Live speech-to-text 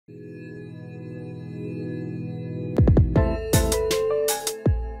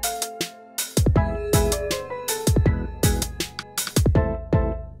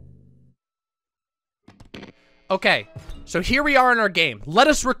Okay, so here we are in our game. Let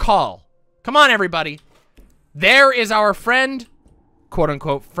us recall. Come on, everybody. There is our friend,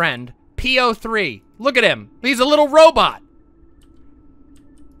 quote-unquote friend, PO3. Look at him. He's a little robot.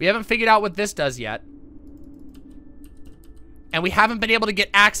 We haven't figured out what this does yet. And we haven't been able to get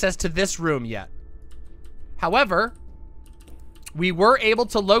access to this room yet. However, we were able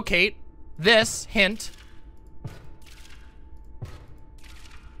to locate this hint.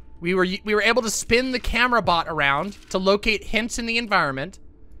 We were able to spin the camera bot around to locate hints in the environment.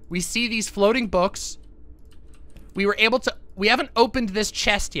 We see these floating books. We were able to, we haven't opened this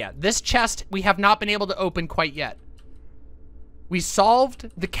chest yet. This chest we have not been able to open quite yet. We solved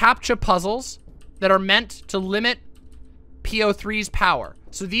the CAPTCHA puzzles that are meant to limit PO3's power.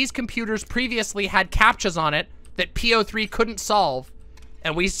 So these computers previously had CAPTCHAs on it that PO3 couldn't solve,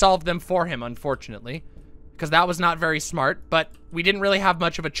 and we solved them for him, unfortunately, because that was not very smart, but we didn't really have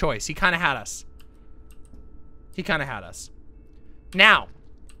much of a choice. He kind of had us. He kind of had us. Now,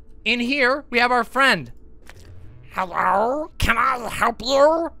 in here, we have our friend. Hello? Can I help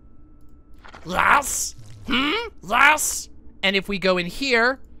you? Yes? Yes? And if we go in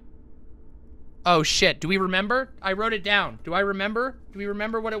here... Oh, shit. Do we remember? I wrote it down. Do I remember? Do we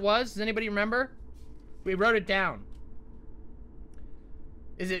remember what it was? Does anybody remember? We wrote it down.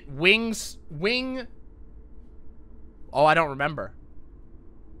 Is it wings? Wing? Oh, I don't remember.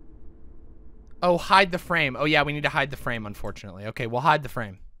 Oh, hide the frame. Oh, yeah, we need to hide the frame, unfortunately. Okay, we'll hide the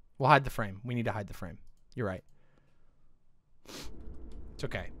frame. We'll hide the frame. We need to hide the frame. You're right. It's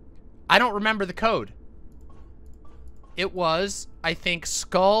okay. I don't remember the code. It was, I think,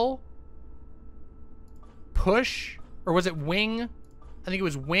 skull, push, or was it wing? I think it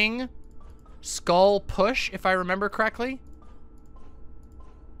was wing, skull, push, if I remember correctly.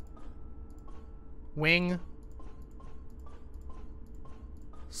 Wing,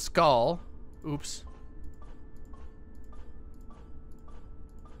 skull. Oops.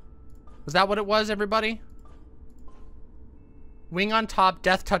 Was that what it was, everybody? Wing on top,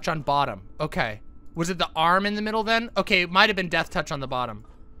 death touch on bottom. Okay. Was it the arm in the middle then? Okay, it might have been death touch on the bottom.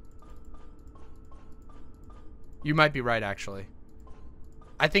 You might be right, actually.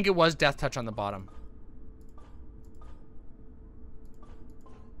 I think it was death touch on the bottom.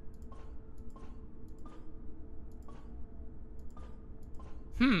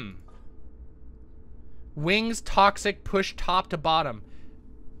 Wings toxic, push top to bottom.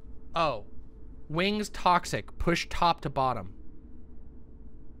 Oh. Wings toxic, push top to bottom.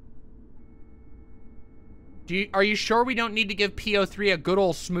 Are you sure we don't need to give PO3 a good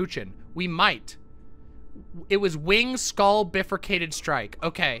old smoochin'? We might. It was wing, skull, bifurcated strike.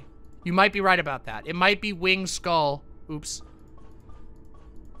 Okay. You might be right about that. It might be wing, skull. Oops.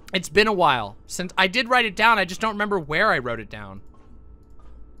 It's been a while since I did write it down. I just don't remember where I wrote it down.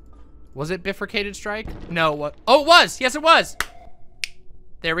 Was it bifurcated strike? No, what? Oh, it was. Yes, it was.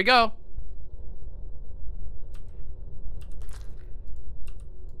 There we go.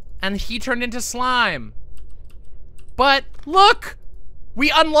 And he turned into slime. But look, we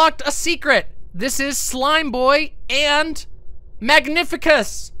unlocked a secret. This is Slime Boy and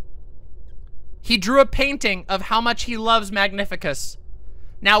Magnificus. He drew a painting of how much he loves Magnificus.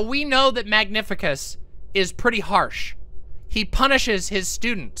 Now we know that Magnificus is pretty harsh. He punishes his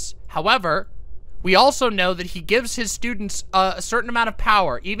students. However, we also know that he gives his students a certain amount of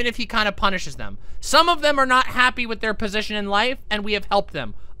power, even if he kind of punishes them. Some of them are not happy with their position in life, and we have helped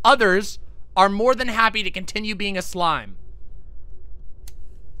them. Others are more than happy to continue being a slime.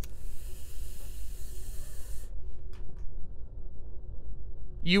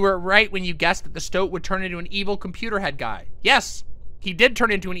 You were right when you guessed that the stoat would turn into an evil computer head guy. Yes, he did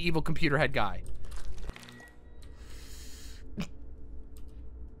turn into an evil computer head guy.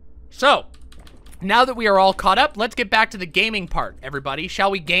 So, now that we are all caught up, let's get back to the gaming part, everybody.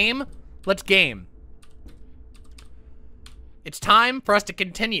 Shall we game? Let's game. It's time for us to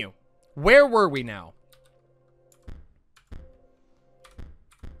continue. Where were we now?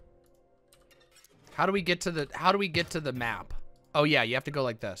 How do we get to the map? Oh yeah, you have to go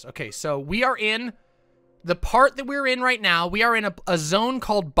like this. Okay, so we are in the part that we're in right now. We are in a zone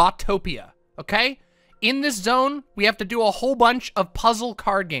called Botopia, okay? In this zone, we have to do a whole bunch of puzzle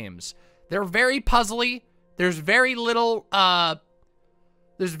card games. They're very puzzly. There's very little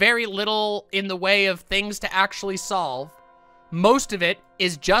in the way of things to actually solve. Most of it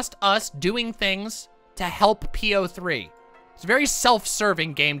is just us doing things to help PO3. It's a very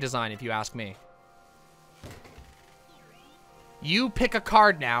self-serving game design, if you ask me. You pick a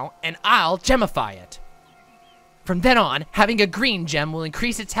card now, and I'll gemify it. From then on, having a green gem will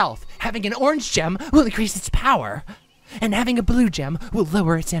increase its health, having an orange gem will increase its power, and having a blue gem will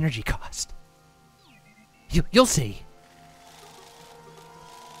lower its energy cost. You'll see.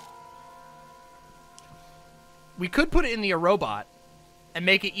 We could put it in the robot and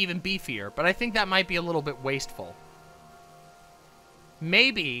make it even beefier, but I think that might be a little bit wasteful.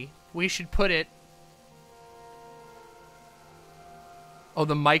 Maybe we should put it... Oh,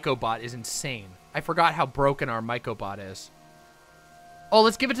 the Mycobot is insane. I forgot how broken our Mycobot is. Oh,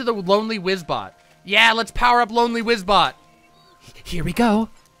 let's give it to the Lonely Wizbot. Yeah, let's power up Lonely Wizbot. Here we go.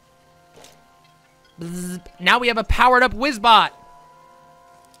 Bzz. Now we have a powered up Wizbot.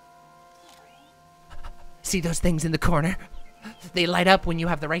 See those things in the corner? They light up when you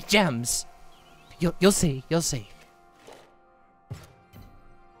have the right gems. You'll see. You'll see.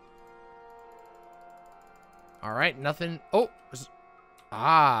 All right, nothing. Oh,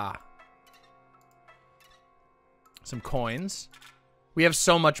 some coins. We have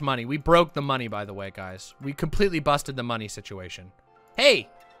so much money. We broke the money, by the way, guys. We completely busted the money situation. Hey!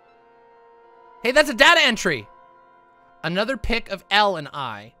 Hey, that's a data entry! Another pic of L and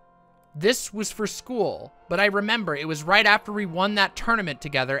I. This was for school, but I remember it was right after we won that tournament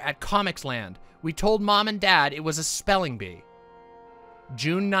together at Comics Land. We told Mom and Dad it was a spelling bee.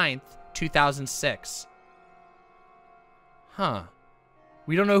 June 9th, 2006. Huh.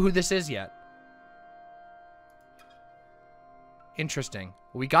 We don't know who this is yet. Interesting.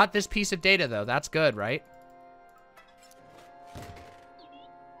 We got this piece of data, though. That's good, right?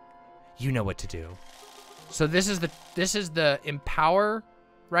 You know what to do. So this is the empower,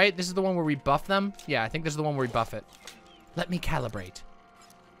 right? This is the one where we buff them. Yeah, I think this is the one where we buff it. Let me calibrate.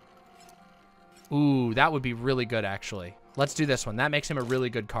 Ooh, that would be really good, actually. Let's do this one. That makes him a really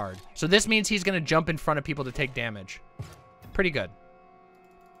good card. So this means he's going to jump in front of people to take damage. Pretty good.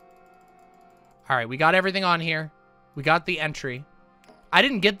 All right, we got everything on here. We got the entry. I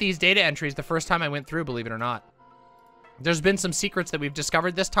didn't get these data entries the first time I went through, believe it or not. There's been some secrets that we've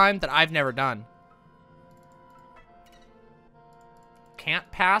discovered this time that I've never done. Can't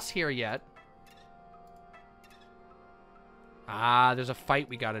pass here yet. Ah, there's a fight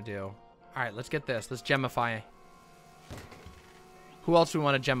we gotta do. All right, let's get this. Let's gemify. Who else do we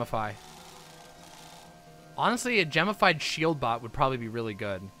want to gemify? Honestly, a gemified shield bot would probably be really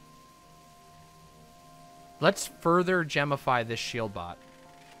good. Let's further gemify this shield bot.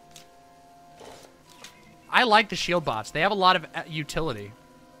 I like the shield bots. They have a lot of utility.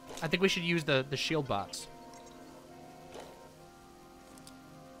 I think we should use the shield bots.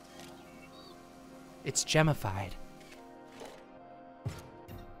 It's gemified.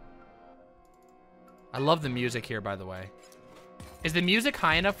 I love the music here, by the way. Is the music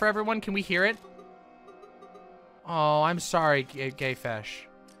high enough for everyone? Can we hear it? Oh, I'm sorry, Gayfesh.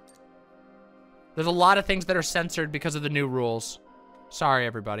 There's a lot of things that are censored because of the new rules. Sorry,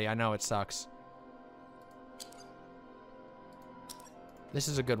 everybody. I know it sucks. This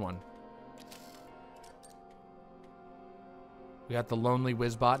is a good one. We got the Lonely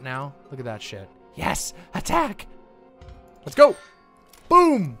Wizbot now. Look at that shit. Yes! Attack! Let's go!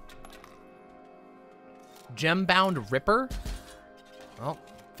 Boom! Gembound Ripper? Well,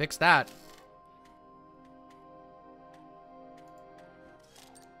 fix that.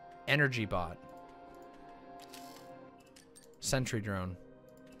 Energy Bot. Sentry Drone.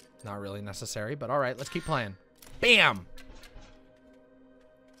 Not really necessary, but alright, let's keep playing. Bam!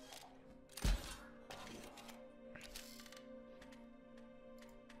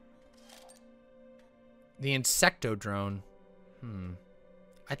 The Insecto Drone.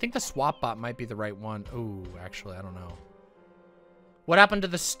 I think the Swap Bot might be the right one. Ooh, actually, I don't know. What happened to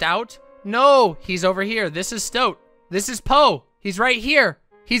the Stout? No, he's over here. This is Stout. This is Poe. He's right here.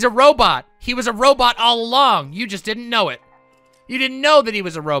 He's a robot. He was a robot all along. You just didn't know it. You didn't know that he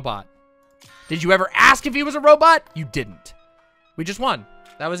was a robot. Did you ever ask if he was a robot? You didn't. We just won.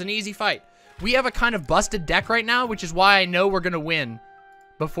 That was an easy fight. We have a kind of busted deck right now, which is why I know we're gonna win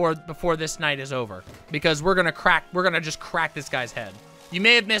before this night is over. Because we're gonna just crack this guy's head. You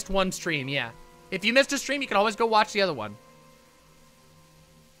may have missed one stream, yeah. If you missed a stream, you can always go watch the other one.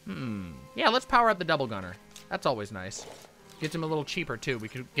 Yeah, let's power up the Double Gunner. That's always nice. Gets him a little cheaper, too. We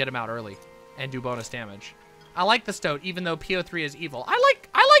could get him out early and do bonus damage. I like the Stoat, even though PO3 is evil. I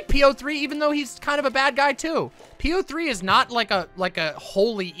like PO3, even though he's kind of a bad guy, too. PO3 is not like a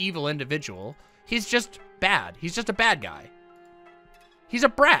wholly evil individual. He's just bad. He's just a bad guy. He's a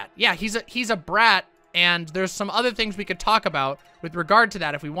brat. Yeah, he's a brat, and there's some other things we could talk about with regard to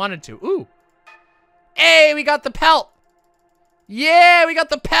that if we wanted to. Ooh. Hey, we got the pelt. Yeah, we got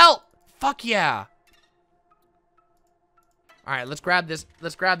the pelt. Fuck yeah. All right, let's grab this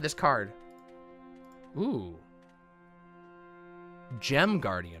card. Ooh. Gem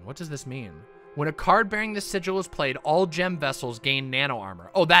Guardian. What does this mean? When a card bearing this sigil is played, all gem vessels gain nano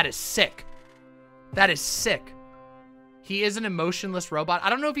armor. Oh, that is sick. That is sick. He is an emotionless robot. I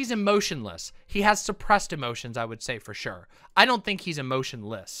don't know if he's emotionless. He has suppressed emotions, I would say for sure. I don't think he's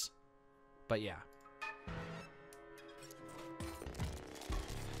emotionless. But yeah.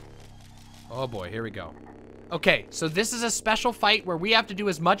 Oh boy, here we go. Okay, so this is a special fight where we have to do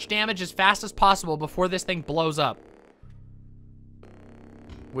as much damage as fast as possible before this thing blows up.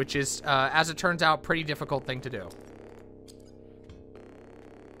 Which is, as it turns out, pretty difficult thing to do.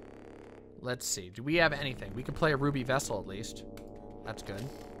 Let's see. Do we have anything? We can play a ruby vessel at least. That's good.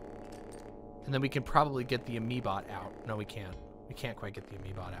 And then we can probably get the Amiibot out. No, we can't. We can't quite get the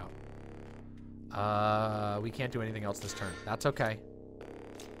Amiibot out. We can't do anything else this turn. That's okay.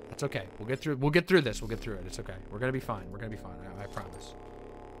 That's okay. We'll get through. We'll get through this. We'll get through it. It's okay. We're gonna be fine. We're gonna be fine. I promise.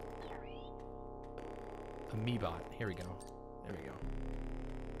 Amiibot. Here we go. There we go.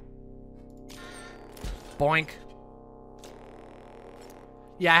 Boink.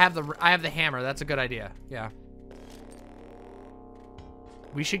 Yeah, I have the hammer. That's a good idea. Yeah.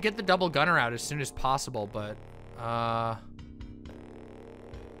 We should get the double gunner out as soon as possible, but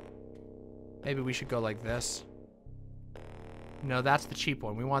maybe we should go like this. No, that's the cheap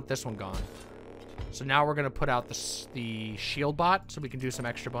one. We want this one gone. So now we're gonna put out the shield bot so we can do some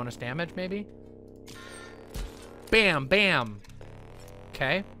extra bonus damage, maybe. Bam, bam.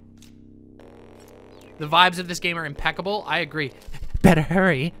 Okay. The vibes of this game are impeccable. I agree. Better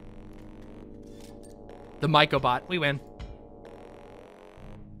hurry. The Mycobot. We win.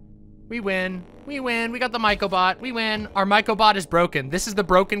 We win. We win. We got the Mycobot. We win. Our Mycobot is broken. This is the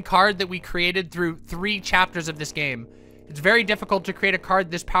broken card that we created through 3 chapters of this game. It's very difficult to create a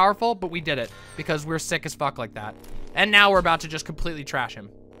card this powerful, but we did it because we're sick as fuck like that. And now we're about to just completely trash him.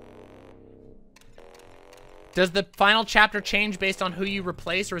 Does the final chapter change based on who you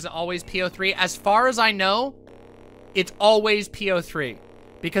replace, or is it always PO3? As far as I know, it's always PO3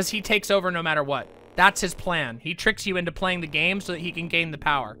 because he takes over no matter what. That's his plan. He tricks you into playing the game so that he can gain the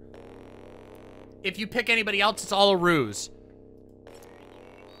power. If you pick anybody else, it's all a ruse.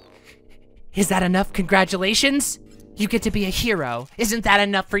 Is that enough? Congratulations? You get to be a hero. Isn't that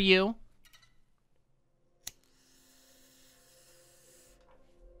enough for you?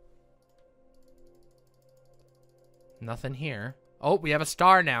 Nothing here. Oh, we have a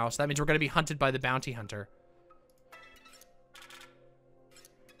star now, so that means we're going to be hunted by the bounty hunter.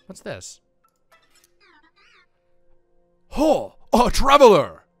 What's this? Ho! A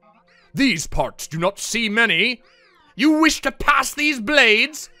traveler! These parts do not see many. You wish to pass these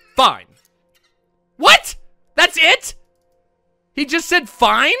blades? Fine. What? That's it? He just said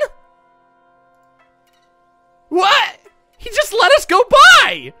fine? What? He just let us go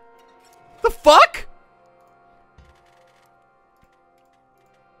by! The fuck?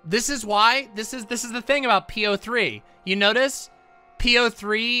 This is why, this is the thing about PO3. You notice?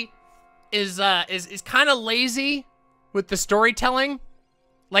 PO3 is kind of lazy with the storytelling.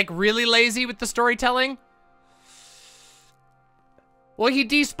 Like, really lazy with the storytelling. Well, he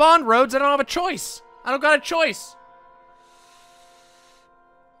despawned Rhodes. I don't have a choice. I don't got a choice.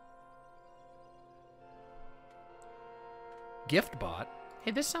 Gift bot.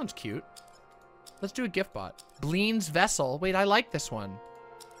 Hey, this sounds cute. Let's do a gift bot. Bleen's Vessel. Wait, I like this one.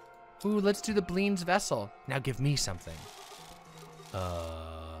 Ooh, let's do the Bleen's Vessel. Now give me something.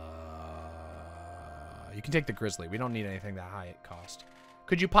 You can take the Grizzly. We don't need anything that high at cost.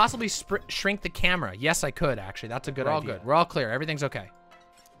 Could you possibly shrink the camera? Yes, I could, actually. That's a good idea. We're all good. We're all clear. Everything's okay.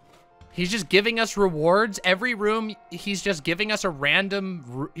 He's just giving us rewards. Every room, he's just giving us a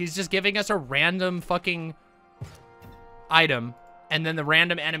random... He's just giving us a random fucking item. And then the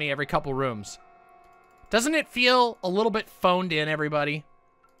random enemy every couple rooms. Doesn't it feel a little bit phoned in, everybody?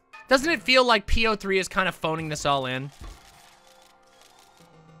 Doesn't it feel like PO3 is kind of phoning this all in?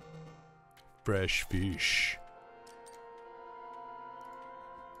 Fresh fish.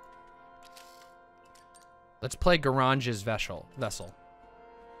 Let's play Garange's Vessel.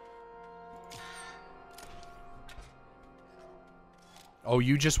 Oh,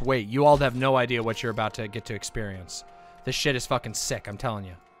 you just wait. You all have no idea what you're about to get to experience. This shit is fucking sick, I'm telling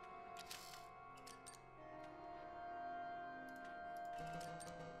you.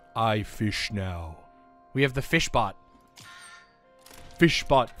 I fish now. We have the fish bot. Fish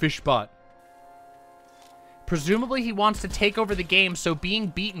bot. Presumably he wants to take over the game, so being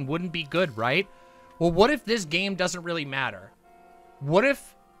beaten wouldn't be good, right? Well, what if this game doesn't really matter? What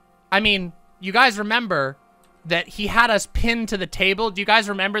if... I mean, you guys remember that he had us pinned to the table? Do you guys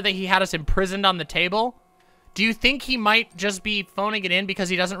remember that he had us imprisoned on the table? Do you think he might just be phoning it in because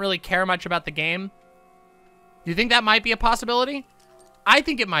he doesn't really care much about the game? Do you think that might be a possibility? I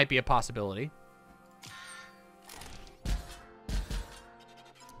think it might be a possibility.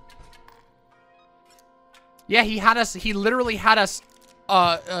 Yeah, he literally had us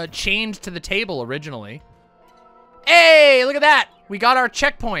chained to the table originally. Hey, look at that. We got our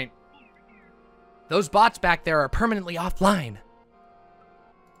checkpoint. Those bots back there are permanently offline.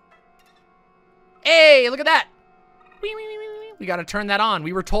 Hey, look at that. We gotta turn that on.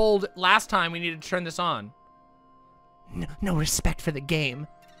 We were told last time we needed to turn this on. No respect for the game.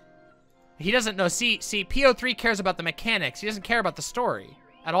 He doesn't know. See, PO3 cares about the mechanics. He doesn't care about the story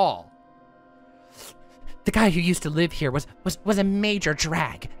at all. The guy who used to live here was a major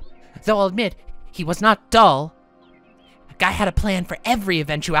drag. Though I'll admit, he was not dull. The guy had a plan for every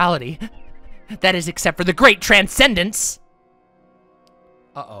eventuality. That is, except for the great transcendence.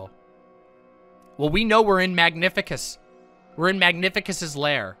 Uh-oh. Well, we know we're in Magnificus. We're in Magnificus's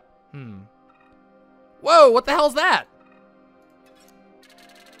lair. Whoa, what the hell's that?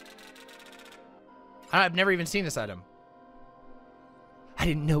 I've never even seen this item. I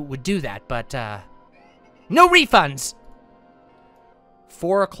didn't know it would do that, but, no refunds!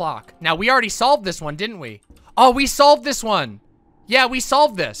 4 o'clock. Now, we already solved this one, didn't we? Oh, we solved this one! Yeah, we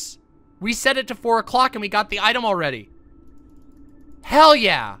solved this. We set it to 4 o'clock and we got the item already. Hell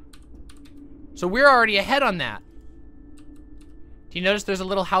yeah! So we're already ahead on that. Do you notice there's a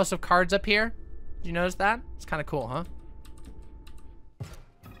little house of cards up here? Do you notice that? It's kind of cool, huh?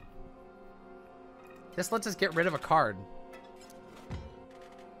 This lets us get rid of a card.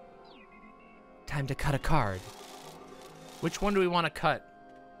 Time to cut a card. Which one do we want to cut?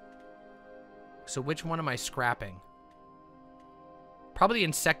 So which one am I scrapping? Probably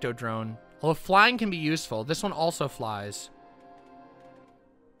the Insectodrone. Although flying can be useful. This one also flies.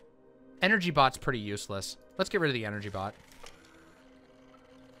 Energy bot's pretty useless. Let's get rid of the energy bot.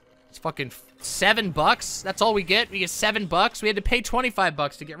 It's fucking $7. That's all we get. We get $7. We had to pay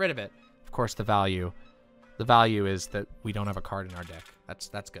 $25 to get rid of it. Of course, the value. The value is that we don't have a card in our deck. That's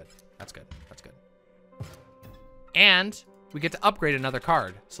good. That's good. That's good. And we get to upgrade another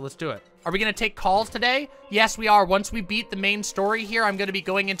card. So let's do it. Are we gonna take calls today? Yes, we are. Once we beat the main story here, I'm gonna be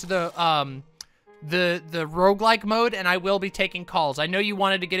going into the roguelike mode, and I will be taking calls. I know you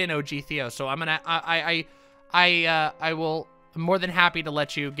wanted to get in, OG Theo, so I'm gonna I will. I'm more than happy to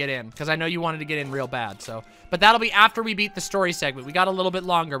let you get in, because I know you wanted to get in real bad, so. But that'll be after we beat the story segment. We got a little bit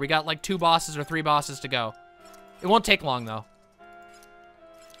longer. We got like 2 bosses or 3 bosses to go. It won't take long, though.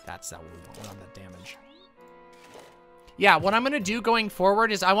 That's that one. We want that damage. Yeah, what I'm going to do going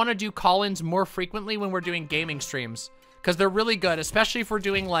forward is I want to do call-ins more frequently when we're doing gaming streams, because they're really good, especially if we're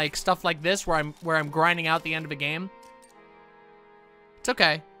doing like stuff like this where I'm grinding out the end of a game. It's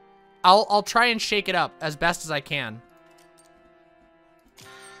okay. I'll try and shake it up as best as I can.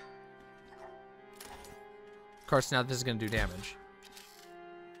 Of course, now this is going to do damage.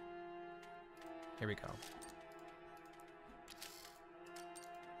 Here we go.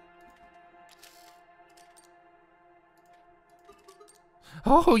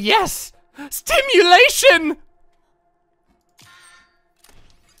 Oh, yes! Stimulation!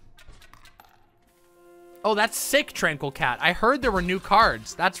 Oh, that's sick, Tranquil Cat. I heard there were new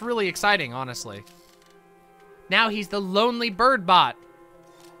cards. That's really exciting, honestly. Now he's the Lonely Bird Bot.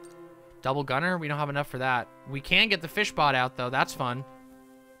 Double Gunner? We don't have enough for that. We can get the fish bot out, though. That's fun.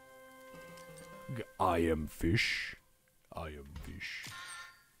 I am fish. I am fish.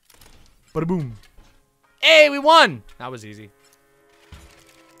 Bada boom. Hey, we won! That was easy.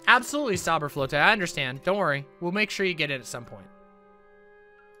 Absolutely, Saberflote. I understand. Don't worry. We'll make sure you get it at some point.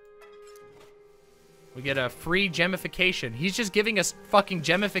 We get a free gemification. He's just giving us fucking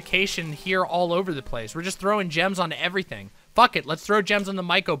gemification here all over the place. We're just throwing gems onto everything. Fuck it. Let's throw gems on the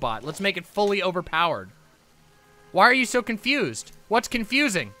Mycobot. Let's make it fully overpowered. Why are you so confused? What's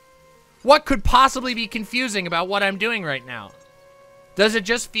confusing? What could possibly be confusing about what I'm doing right now? Does it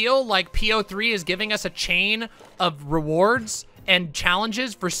just feel like PO3 is giving us a chain of rewards and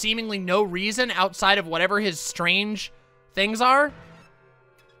challenges for seemingly no reason outside of whatever his strange things are?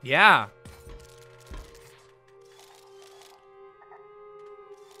 Yeah.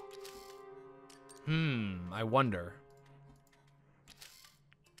 I wonder.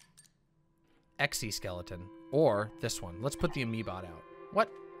 Exoskeleton. Or this one. Let's put the Amiibot out. What?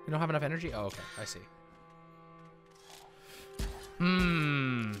 We don't have enough energy? Oh, okay. I see.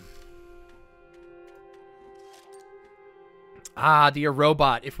 Ah, the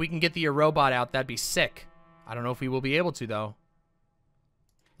Aerobot. If we can get the Aerobot out, that'd be sick. I don't know if we will be able to, though.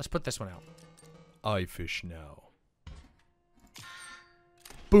 Let's put this one out. I fish now.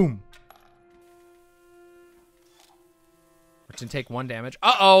 Boom. It's gonna take 1 damage.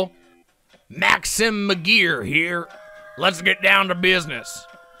 Uh-oh. Maxim McGear here. Let's get down to business.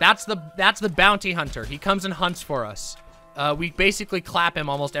 That's the bounty hunter. He comes and hunts for us. We basically clap him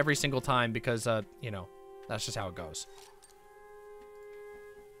almost every single time because, you know, That's just how it goes.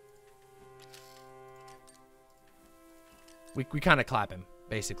 We kind of clap him,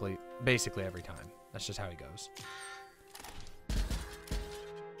 basically every time. That's just how he goes.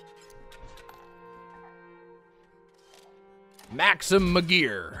 Maxim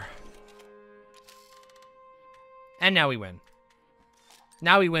McGear. And now we win.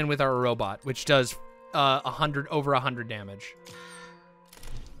 Now we win with our robot, which does over 100 damage.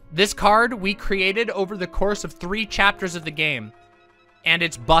 This card we created over the course of 3 chapters of the game, and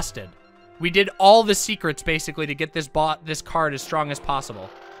it's busted. We did all the secrets basically to get this card as strong as possible.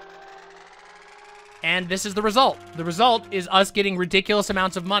 And this is the result. The result is us getting ridiculous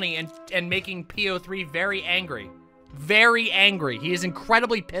amounts of money and making PO3 very angry. Very angry. He is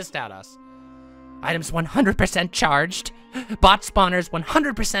incredibly pissed at us. Items 100% charged. Bot spawners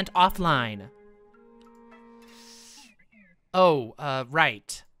 100% offline. Oh,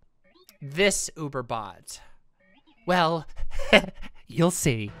 right. This Uber bot. Well, you'll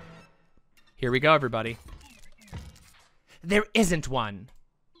see. Here we go, everybody. There isn't one.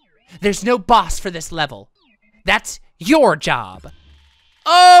 There's no boss for this level. That's your job.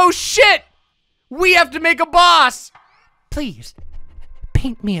 Oh, shit! We have to make a boss! Please,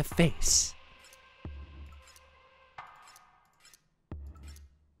 paint me a face.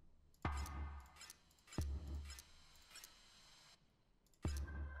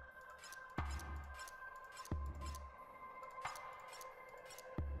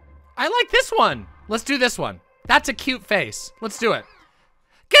 I like this one. Let's do this one. That's a cute face. Let's do it.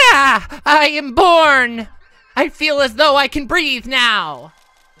 Gah! I am born! I feel as though I can breathe now.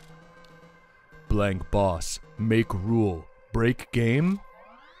 Blank boss. Make rule. Break game?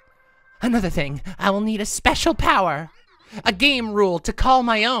 Another thing, I will need a special power. A game rule to call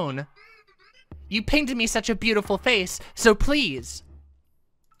my own. You painted me such a beautiful face, so please.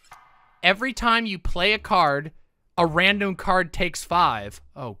 Every time you play a card, a random card takes 5.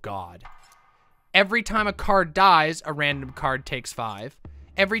 Oh, God. Every time a card dies, a random card takes 5.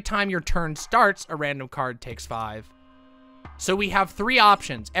 Every time your turn starts, a random card takes 5. So we have 3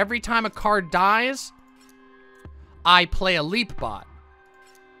 options. Every time a card dies, I play a leap bot.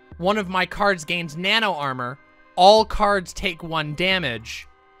 One of my cards gains nano armor. All cards take 1 damage.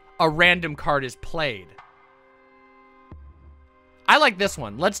 A random card is played. I like this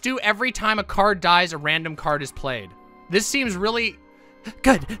one. Let's do every time a card dies, a random card is played. This seems really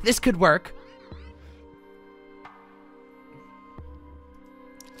good. This could work.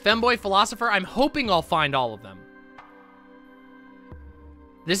 Femboy Philosopher, I'm hoping I'll find all of them.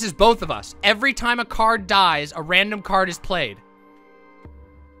 This is both of us. Every time a card dies, a random card is played.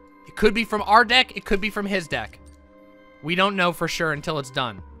 It could be from our deck, it could be from his deck. We don't know for sure until it's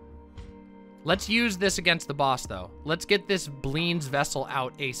done. Let's use this against the boss, though. Let's get this Bleen's Vessel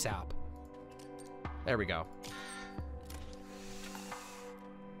out ASAP. There we go.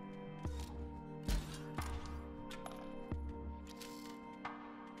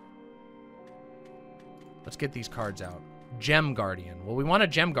 Let's get these cards out. Gem Guardian. Well, we want a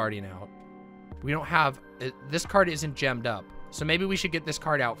Gem Guardian out. We don't have... This card isn't gemmed up. So maybe we should get this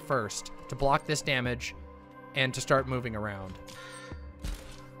card out first to block this damage and to start moving around.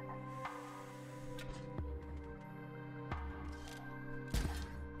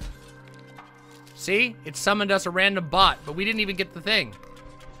 See? It summoned us a random bot, but we didn't even get the thing.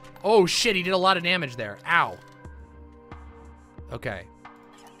 Oh, shit. He did a lot of damage there. Ow. Okay.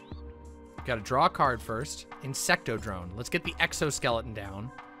 Gotta draw a card first. Insectodrone. Let's get the exoskeleton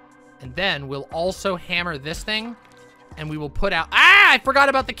down. And then we'll also hammer this thing. And we will put out... Ah! I forgot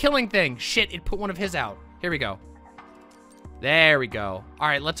about the killing thing. Shit, it put one of his out. Here we go. There we go.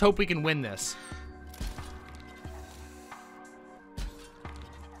 Alright, let's hope we can win this.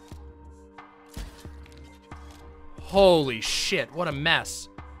 Holy shit, what a mess.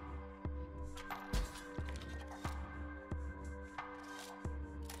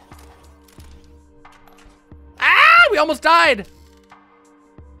 Ah! We almost died!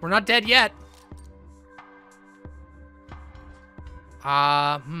 We're not dead yet.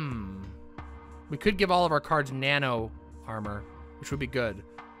 We could give all of our cards nano armor, which would be good.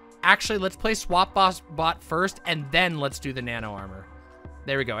 Actually, let's play Swap Boss Bot first, and then let's do the nano armor.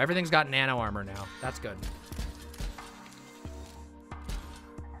 There we go. Everything's got nano armor now. That's good.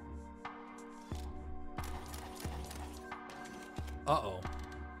 Uh-oh.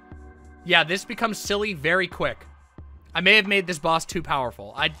 Yeah, this becomes silly very quick. I may have made this boss too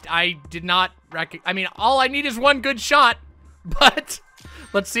powerful. I did not I mean, all I need is one good shot, but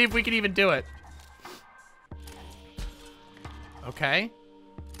let's see if we can even do it. Okay.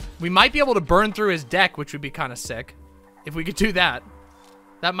 We might be able to burn through his deck, which would be kind of sick. If we could do that.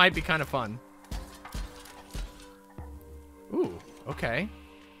 That might be kind of fun. Okay.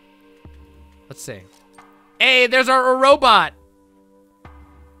 Let's see. Hey, there's our robot.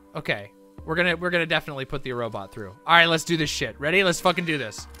 Okay. We're gonna definitely put the robot through. All right, let's do this shit. Ready? Let's fucking do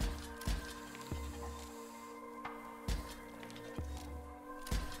this.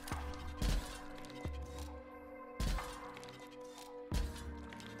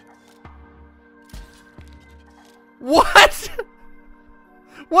 What?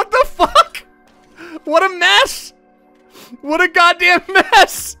 What the fuck? What a mess. What a goddamn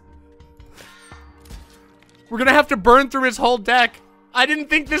mess. We're gonna have to burn through his whole deck. I didn't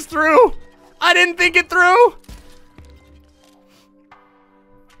think this through. I didn't think it through.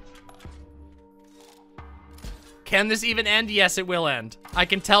 Can this even end? Yes, it will end. I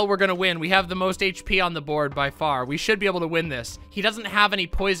can tell we're gonna win. We have the most HP on the board by far. We should be able to win this. He doesn't have any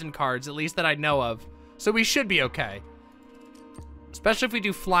poison cards, at least that I know of. So we should be okay. Especially if we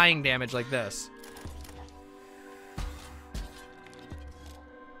do flying damage like this.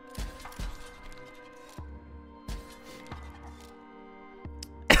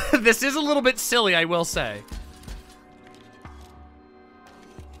 This is a little bit silly, I will say.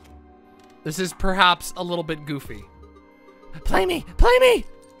 This is perhaps a little bit goofy. Play me! Play me!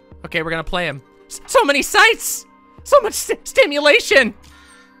 Okay, we're gonna play him. So many sights! So much stimulation!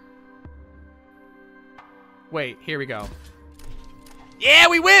 Wait, here we go. Yeah,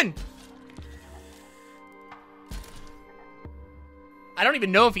 we win! I don't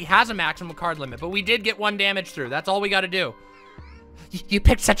even know if he has a maximum card limit, but we did get 1 damage through. That's all we gotta do. You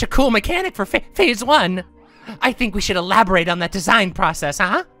picked such a cool mechanic for phase 1. I think we should elaborate on that design process,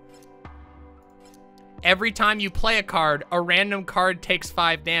 huh? Every time you play a card, a random card takes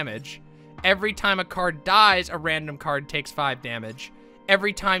 5 damage. Every time a card dies, a random card takes 5 damage.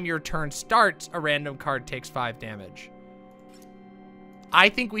 Every time your turn starts, a random card takes 5 damage. I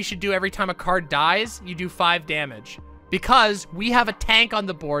think we should do every time a card dies, you do 5 damage. Because we have a tank on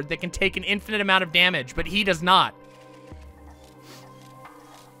the board that can take an infinite amount of damage, but he does not.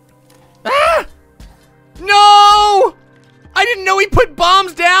 Ah! No! I didn't know he put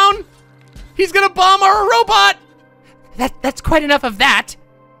bombs down! He's gonna bomb our robot! That's quite enough of that.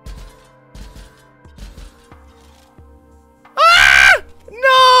 Ah!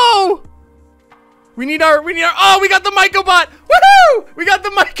 No! We need our, oh, we got the Mycobot! Woohoo! We got the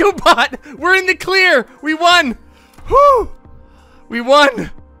Mycobot! We're in the clear! We won! Whew! We won!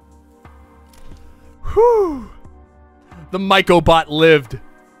 Whew! The Mycobot lived.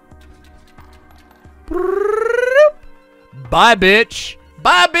 Bye, bitch!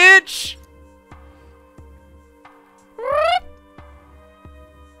 Bye, bitch!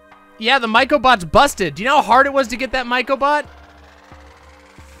 Yeah, the Mycobot's busted. Do you know how hard it was to get that Mycobot?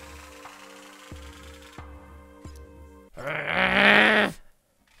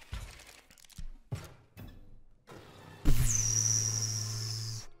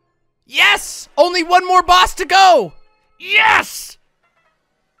 Yes! Only 1 more boss to go! Yes!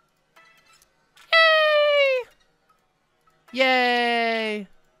 Yay! Yay!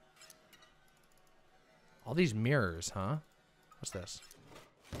 All these mirrors, huh? What's this?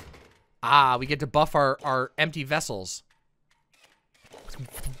 Ah, we get to buff our empty vessels.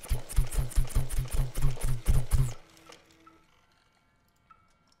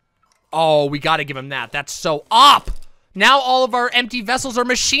 Oh, we gotta give him that. That's so up! Now all of our empty vessels are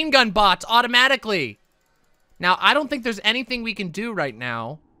machine gun bots automatically. Now, I don't think there's anything we can do right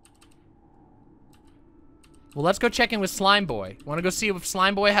now. Well, let's go check in with Slime Boy. Wanna go see if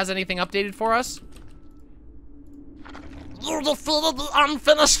Slime Boy has anything updated for us? You defeated the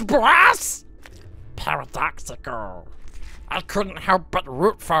unfinished boss? Paradoxical. I couldn't help but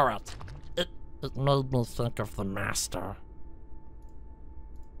root for it. It made me think of the master.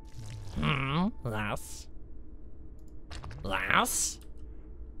 Yes? Yes?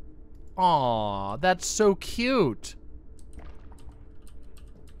 Aw, that's so cute.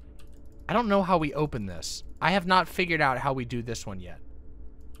 I don't know how we open this. I have not figured out how we do this one yet.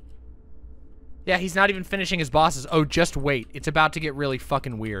 Yeah, he's not even finishing his bosses. Oh, just wait. It's about to get really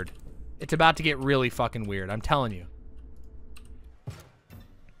fucking weird. It's about to get really fucking weird. I'm telling you.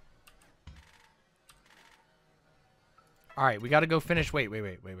 All right, we got to go finish. Wait.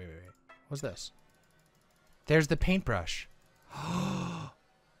 What's this? There's the paintbrush.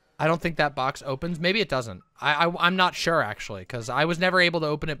 I don't think that box opens. Maybe it doesn't. I'm not sure, actually, because I was never able to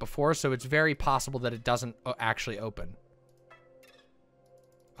open it before, so it's very possible that it doesn't actually open.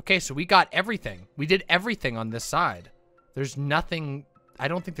 Okay, so we got everything. We did everything on this side. There's nothing... I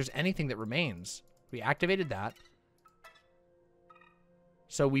don't think there's anything that remains. We activated that.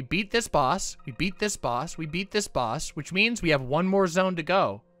 So we beat this boss. We beat this boss. We beat this boss, which means we have 1 more zone to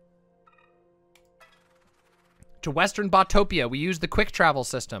go. To Western Botopia, we use the quick travel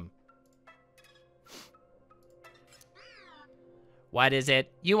system. What is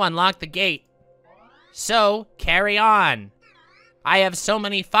it? You unlocked the gate. So, carry on. I have so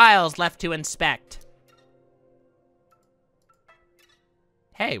many files left to inspect.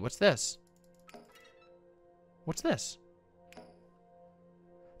 Hey, what's this? What's this?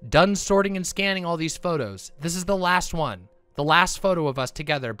 Done sorting and scanning all these photos. This is the last one. The last photo of us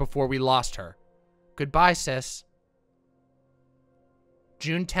together before we lost her. Goodbye, sis.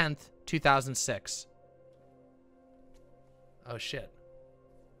 June 10th, 2006. Oh, shit.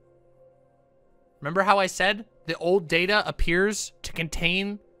 Remember how I said the old data appears to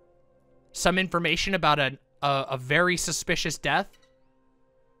contain some information about a very suspicious death?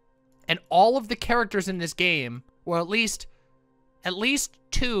 And all of the characters in this game, or at least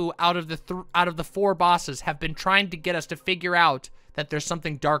 2 out of the 4 bosses, have been trying to get us to figure out that there's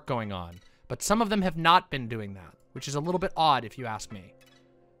something dark going on. But some of them have not been doing that, which is a little bit odd if you ask me,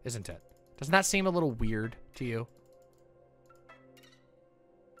 isn't it? Doesn't that seem a little weird to you?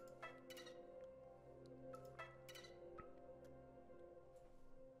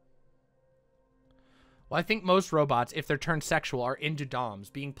 Well, I think most robots, if they're turned sexual, are into doms.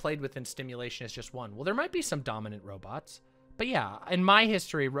 Being played with in stimulation is just one. Well, there might be some dominant robots. But yeah, in my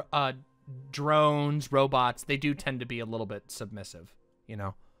history, drones, robots, they do tend to be a little bit submissive, you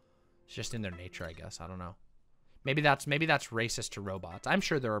know? It's just in their nature, I guess. I don't know. Maybe that's racist to robots. I'm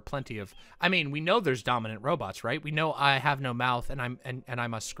sure there are plenty of... I mean, we know there's dominant robots, right? We know I have no mouth and I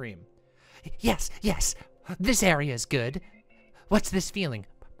must scream. Yes, yes. This area is good. What's this feeling?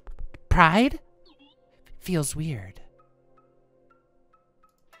 Pride? Feels weird.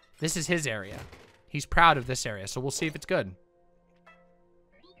 This is his area. He's proud of this area, so we'll see if it's good.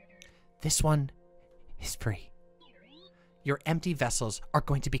 This one is free. Your empty vessels are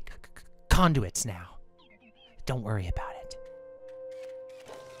going to be conduits now. Don't worry about it.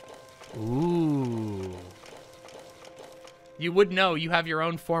 Ooh. You would know you have your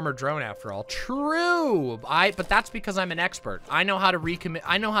own former drone after all. True. But that's because I'm an expert. I know how to recommit.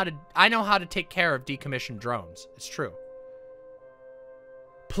 I know how to take care of decommissioned drones. It's true.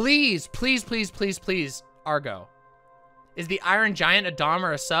 Please, please, please, please, please, Argo. Is the Iron Giant a dom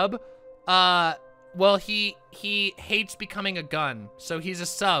or a sub? Well, he hates becoming a gun, so he's a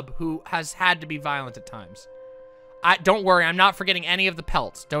sub who has had to be violent at times. Don't worry, I'm not forgetting any of the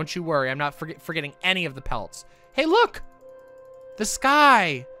pelts. Don't you worry, I'm not forgetting any of the pelts. Hey, look! The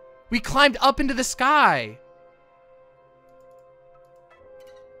sky! We climbed up into the sky!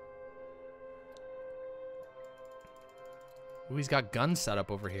 Ooh, he's got guns set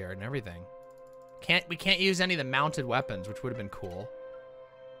up over here and everything. We can't use any of the mounted weapons, which would have been cool.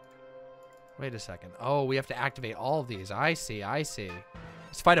 Wait a second. Oh, we have to activate all of these. I see, I see.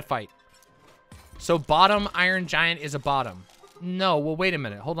 Let's fight a fight. So bottom Iron Giant is a bottom. No, well, wait a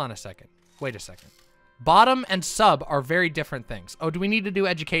minute. Hold on a second. Wait a second. Bottom and sub are very different things. Oh, do we need to do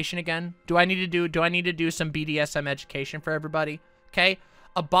education again? Do I need to do some BDSM education for everybody? Okay.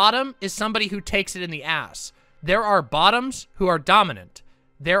 A bottom is somebody who takes it in the ass. There are bottoms who are dominant.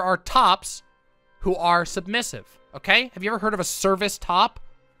 There are tops who are submissive. Okay. Have you ever heard of a service top?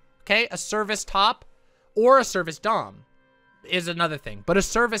 Okay. A service top or a service dom is another thing. But a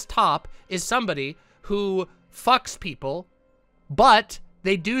service top is somebody who fucks people, but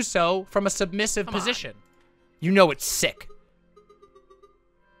they do so from a submissive position. You know it's sick.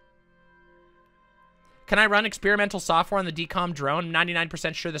 Can I run experimental software on the decom drone? I'm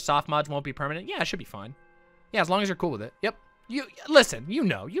 99% sure the soft mods won't be permanent. Yeah, it should be fine. Yeah, as long as you're cool with it. Yep. Listen, you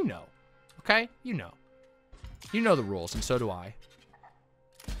know. Okay? You know the rules, and so do I.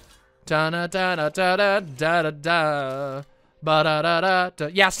 Da-da-da-da-da-da-da-da. Ba-da-da-da-da.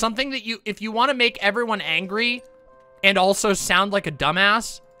 Yeah, something that if you want to make everyone angry and also sound like a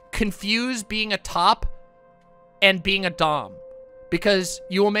dumbass, confuse being a top and being a dom. Because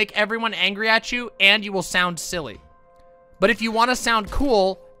you will make everyone angry at you and you will sound silly. But if you want to sound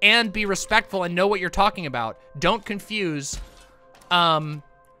cool and be respectful and know what you're talking about, don't confuse tops,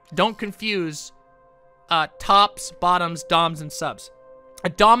 bottoms, doms, and subs. A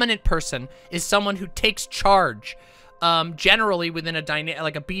dominant person is someone who takes charge, generally within a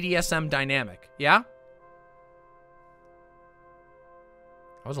like a BDSM dynamic. Yeah?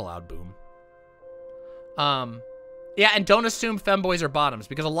 That was a loud boom. Yeah, and don't assume femboys are bottoms,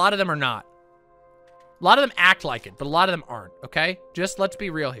 because a lot of them are not. A lot of them act like it, but a lot of them aren't, okay? Just let's be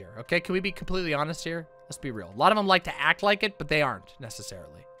real here, okay? Can we be completely honest here? Let's be real. A lot of them like to act like it, but they aren't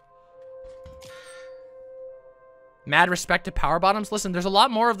necessarily. Mad respect to power bottoms. Listen, there's a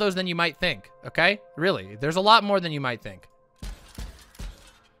lot more of those than you might think, okay? Really, there's a lot more than you might think.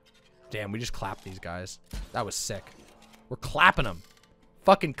 Damn, we just clapped these guys. That was sick. We're clapping them.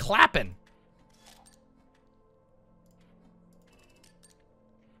 Fucking clapping.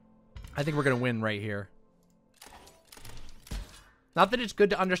 I think we're gonna win right here. Not that it's good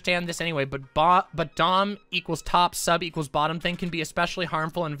to understand this anyway, but dom equals top, sub equals bottom thing can be especially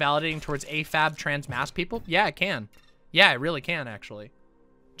harmful and validating towards AFAB trans mass people. Yeah, it can. Yeah, it really can, actually.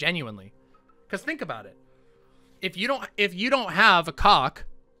 Genuinely. Because think about it. If you don't have a cock,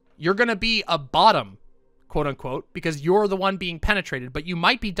 you're gonna be a bottom, quote unquote, because you're the one being penetrated, but you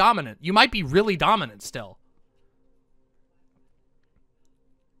might be dominant. You might be really dominant still.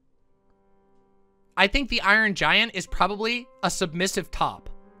 I think the Iron Giant is probably a submissive top.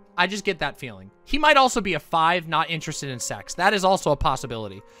 I just get that feeling. He might also be a 5, not interested in sex. That is also a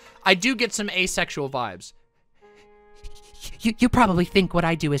possibility. I do get some asexual vibes. You probably think what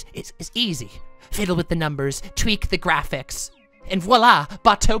I do is easy. Fiddle with the numbers, tweak the graphics, and voila,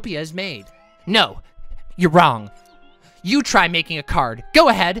 Botopia is made. No, you're wrong. You try making a card. Go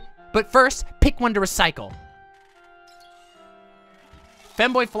ahead, but first, pick one to recycle.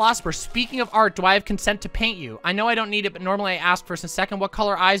 Femboy Philosopher, speaking of art, do I have consent to paint you? I know I don't need it, but normally I ask first and second, what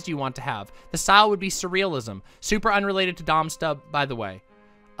color eyes do you want to have? The style would be surrealism. Super unrelated to Dom Stub, by the way.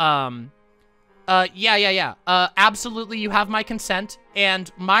 Yeah. Absolutely, you have my consent,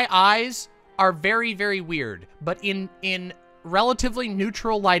 and my eyes are very, very weird, but in relatively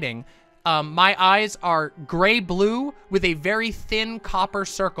neutral lighting, my eyes are gray-blue with a very thin copper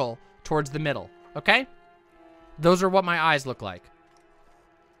circle towards the middle, okay? Those are what my eyes look like.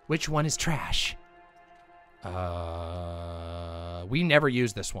 Which one is trash? We never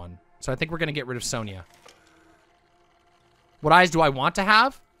use this one. So I think we're gonna get rid of Sonia. What eyes do I want to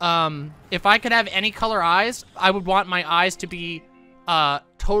have? If I could have any color eyes, I would want my eyes to be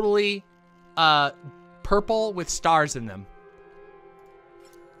totally purple with stars in them.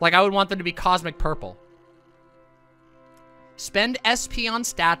 Like I would want them to be cosmic purple. Spend SP on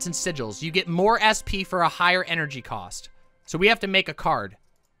stats and sigils. You get more SP for a higher energy cost. So we have to make a card.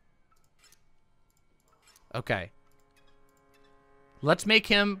 Okay. Let's make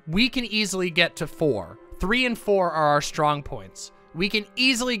him... We can easily get to 4. 3 and 4 are our strong points. We can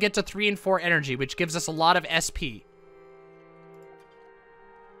easily get to 3 and 4 energy, which gives us a lot of SP.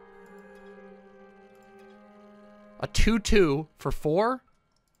 A 2-2 for 4.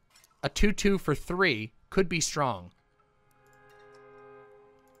 A 2-2 for 3 could be strong.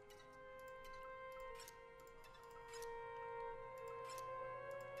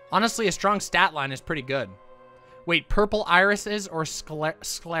 Honestly, a strong stat line is pretty good. Wait, purple irises or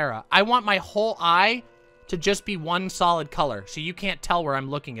sclera? I want my whole eye to just be one solid color, so you can't tell where I'm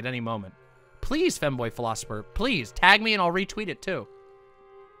looking at any moment. Please, Femboy Philosopher, please, tag me and I'll retweet it too.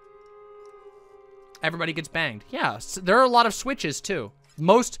 Everybody gets banged. Yeah, so there are a lot of switches too.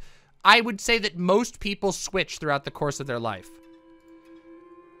 I would say that most people switch throughout the course of their life.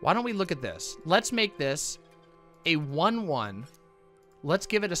 Why don't we look at this? Let's make this a 1-1. Let's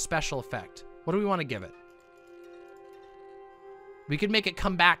give it a special effect. What do we want to give it? We could make it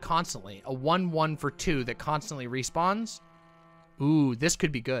come back constantly. A 1-1 for 2 that constantly respawns. Ooh, this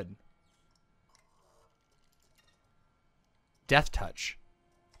could be good. Death Touch.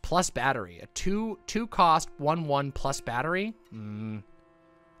 Plus battery. A 2 cost 1-1 plus battery.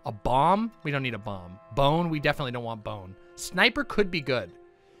 A bomb? We don't need a bomb. Bone? We definitely don't want bone. Sniper could be good.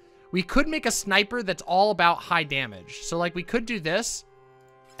 We could make a sniper that's all about high damage. So like we could do this.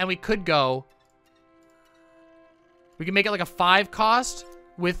 And we could go... We can make it like a 5 cost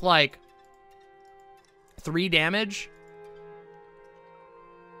with like 3 damage.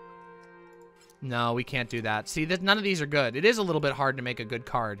 No, we can't do that. See, none of these are good. It is a little bit hard to make a good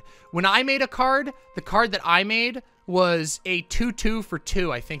card. When I made a card, the card that I made was a 2-2 for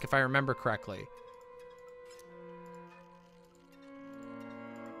 2, I think, if I remember correctly.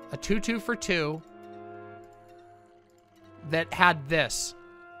 A 2-2 for 2 that had this.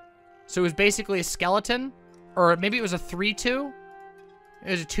 So it was basically a skeleton, or maybe it was a 3-2.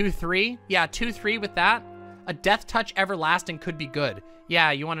 It was a 2-3. Yeah, 2-3 with that. A Death Touch Everlasting could be good.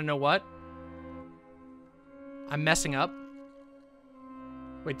 Yeah, you want to know what? I'm messing up.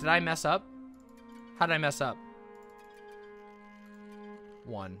 Wait, did I mess up? How did I mess up?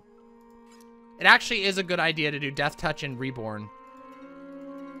 1. It actually is a good idea to do Death Touch and Reborn.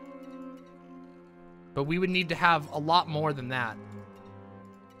 But we would need to have a lot more than that.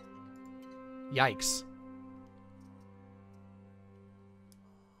 Yikes.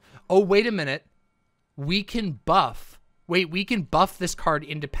 Oh, wait a minute. We can buff. Wait, we can buff this card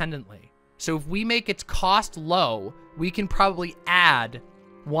independently. So if we make its cost low, we can probably add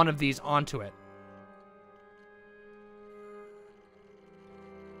one of these onto it.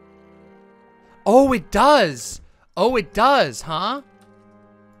 Oh, it does. Oh, it does, huh?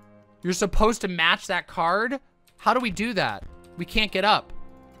 You're supposed to match that card? How do we do that? We can't get up.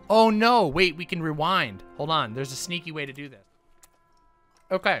 Oh, no. Wait, we can rewind. Hold on. There's a sneaky way to do this.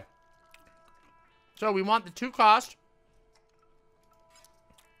 Okay. So we want the 2 cost.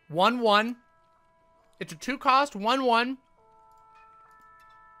 1-1. It's a 2 cost, 1-1.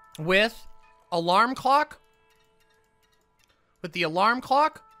 With alarm clock. With the alarm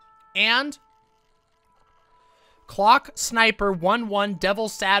clock. And clock sniper 1-1 devil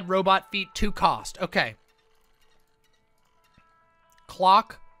sad robot feet 2 cost. Okay.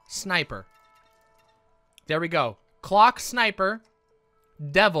 Clock sniper. There we go. Clock sniper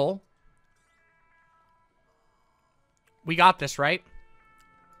devil. We got this, right?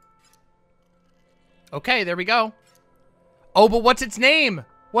 Okay, there we go. Oh, but what's its name?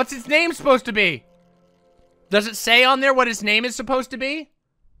 What's its name supposed to be? Does it say on there what its name is supposed to be?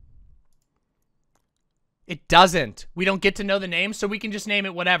 It doesn't. We don't get to know the name, so we can just name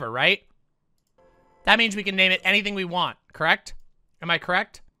it whatever, right? That means we can name it anything we want, correct? Am I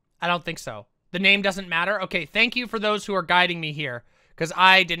correct? I don't think so. The name doesn't matter? Okay, thank you for those who are guiding me here, because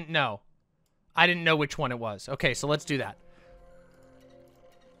I didn't know. I didn't know which one it was. Okay, so let's do that.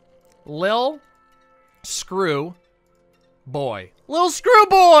 Lil Screw Boy. Lil Screw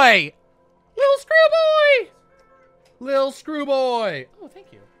Boy! Lil Screw Boy! Lil Screw Boy. Oh,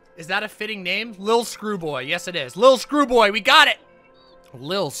 thank you. Is that a fitting name? Lil Screw Boy. Yes, it is. Lil Screw Boy. We got it.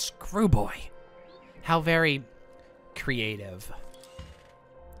 Lil Screw Boy. How very creative.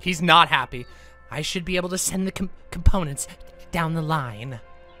 He's not happy. I should be able to send the components down the line.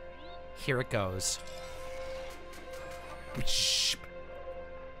 Here it goes. It's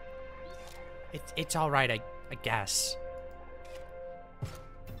all right, I guess.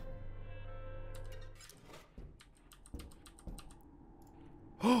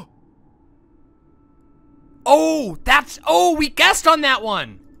 Oh, we guessed on that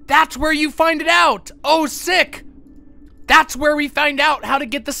one. That's where you find it out. Oh, sick. That's where we find out how to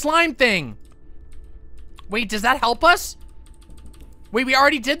get the slime thing. Wait, does that help us? Wait, we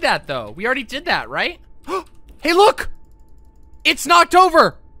already did that, though. We already did that, right? Hey, look. It's knocked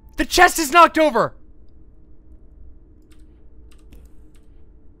over. The chest is knocked over.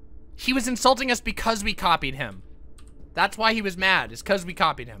 He was insulting us because we copied him. That's why he was mad, is because we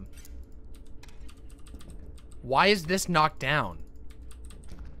copied him. Why is this knocked down?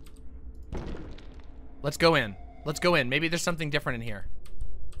 Let's go in. Let's go in. Maybe there's something different in here.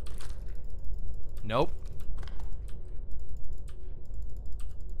 Nope.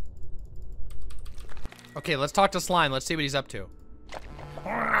 Okay, let's talk to Slime. Let's see what he's up to.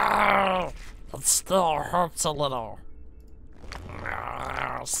 It still hurts a little.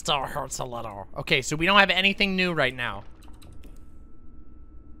 Still hurts a little. Okay, so we don't have anything new right now.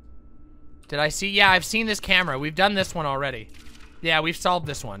 Did I see? Yeah, I've seen this camera. We've done this one already. Yeah, we've solved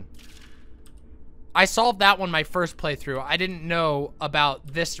this one. I solved that one my first playthrough. I didn't know about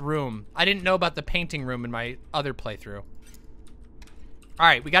this room. I didn't know about the painting room in my other playthrough. All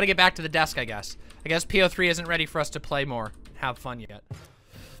right, we got to get back to the desk, I guess. I guess PO3 isn't ready for us to play more, have fun yet.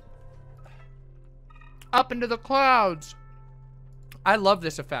 Up into the clouds. I love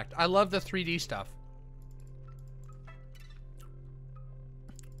this effect. I love the 3D stuff.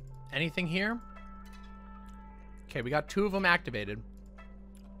 Anything here? Okay, we got 2 of them activated.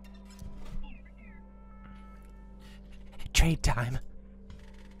 Trade time.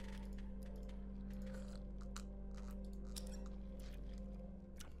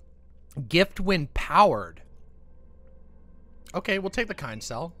 Gift when powered. Okay, we'll take the kind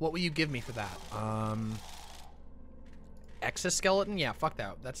cell. What will you give me for that? Exoskeleton? Yeah, fuck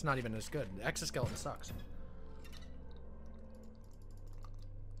that. That's not even as good. The exoskeleton sucks.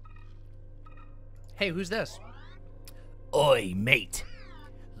 Hey, who's this? Oi, mate.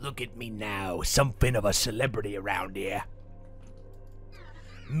 Look at me now, something of a celebrity around here.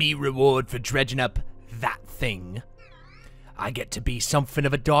 Me reward for dredging up that thing. I get to be something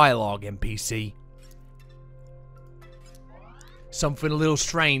of a dialogue NPC. Something a little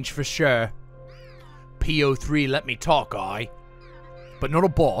strange for sure. PO3 let me talk, but not a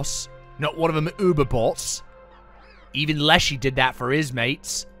boss. Not one of them Uber bots. Even Leshy did that for his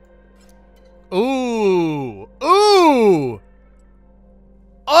mates. Ooh. Ooh.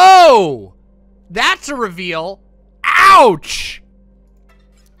 Oh! That's a reveal. Ouch!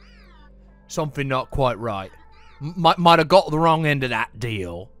 Something not quite right. Might have got the wrong end of that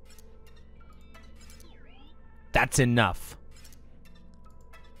deal. That's enough.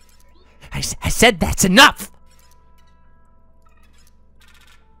 I said that's enough!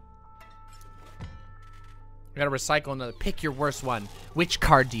 We gotta recycle another. Pick your worst one. Which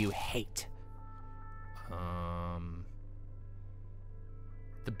card do you hate?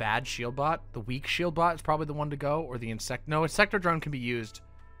 The bad shield bot? The weak shield bot is probably the one to go, or the insect... No, insector drone can be used.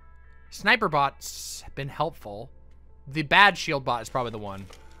 Sniper bot's been helpful. The bad shield bot is probably the one.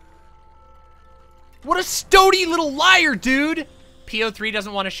 What a stody little liar, dude! PO3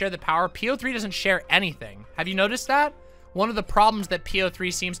 doesn't want to share the power. PO3 doesn't share anything. Have you noticed that? One of the problems that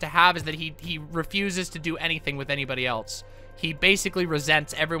PO3 seems to have is that he refuses to do anything with anybody else. He basically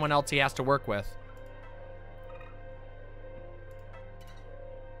resents everyone else he has to work with.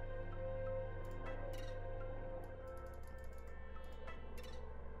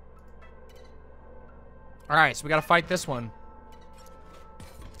 Alright, so we gotta fight this one.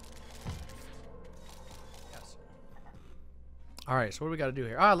 Yes. Alright, so what do we gotta do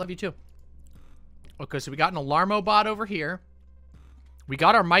here? Ah, I love you too. Okay, so we got an Alarmo bot over here. We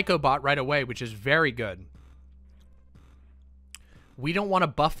got our Myco bot right away, which is very good. We don't want to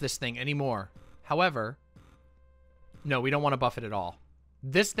buff this thing anymore. However, no, we don't want to buff it at all.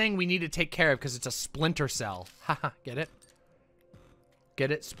 This thing we need to take care of because it's a splinter cell. Haha, get it?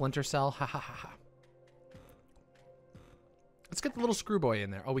 Get it? Splinter cell? Ha ha ha ha. Let's get the little screw boy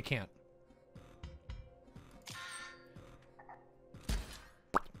in there. Oh, we can't.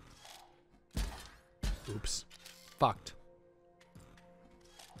 Oops. Fucked.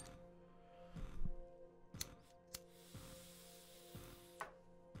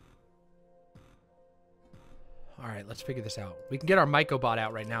 Alright, let's figure this out. We can get our Myco bot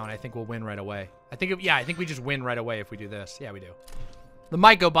out right now, and I think we'll win right away. I think we just win right away if we do this. Yeah, we do. The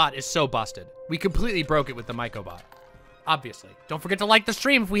Myco bot is so busted. We completely broke it with the Myco bot. Obviously. Don't forget to like the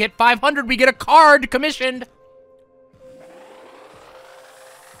stream. If we hit 500, we get a card commissioned.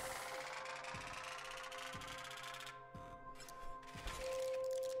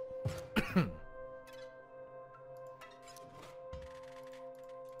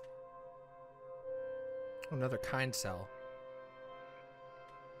 Another kind cell.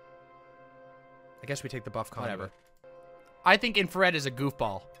 I guess we take the buff conduit. Whatever. I think Infrared is a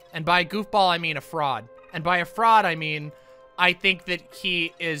goofball. And by goofball, I mean a fraud. And by a fraud, I mean, I think that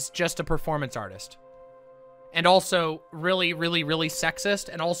he is just a performance artist. And also really, really, really sexist.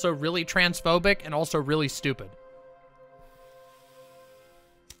 And also really transphobic. And also really stupid.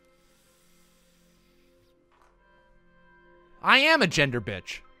 I am a gender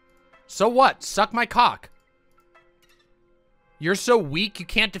bitch. So what? Suck my cock. You're so weak you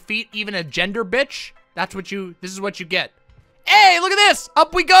can't defeat even a gender bitch? This is what you get. Hey, look at this!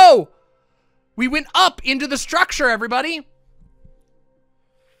 Up we go! We went up into the structure, everybody!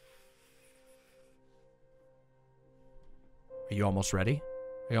 Are you almost ready?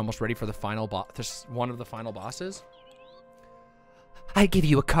 Are you almost ready for the final boss? This one of the final bosses? I give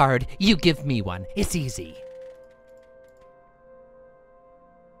you a card, you give me one. It's easy.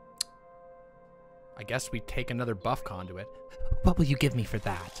 I guess we take another buff conduit. What will you give me for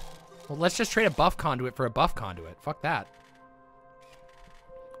that? Well, let's just trade a buff conduit for a buff conduit. Fuck that.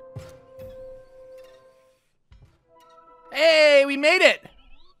 Hey, we made it!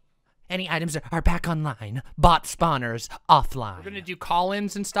 Any items are back online. Bot spawners offline. We're gonna do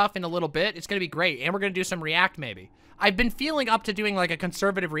call-ins and stuff in a little bit. It's gonna be great. And we're gonna do some React, maybe. I've been feeling up to doing like a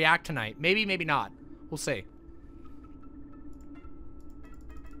conservative React tonight. Maybe, maybe not. We'll see.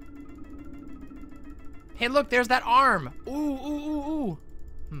 Hey, look, there's that arm. Ooh, ooh, ooh,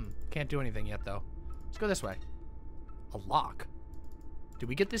 ooh. Can't do anything yet, though. Let's go this way. A lock. Did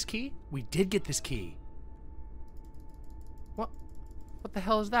we get this key? We did get this key. What? What the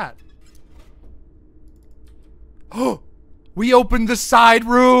hell is that? Oh! We opened the side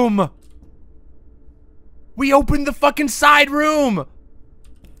room! We opened the fucking side room!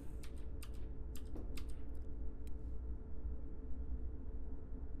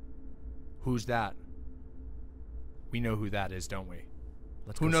 Who's that? We know who that is, don't we?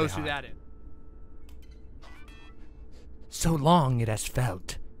 Who knows who that is? So long it has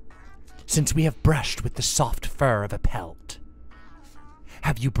felt, since we have brushed with the soft fur of a pelt.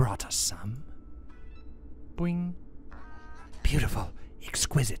 Have you brought us some? Boing. Beautiful,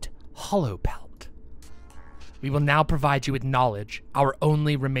 exquisite, hollow pelt. We will now provide you with knowledge, our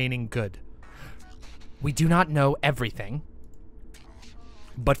only remaining good. We do not know everything,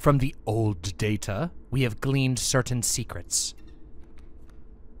 but from the old data, we have gleaned certain secrets.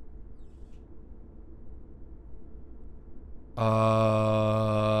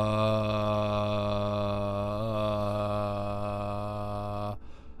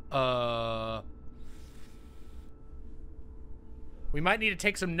 We might need to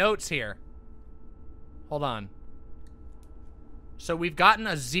take some notes here. Hold on. So we've gotten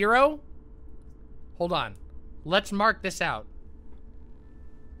a 0. Hold on. Let's mark this out.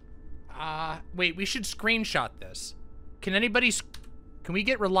 Wait, we should screenshot this. Can anybody Can we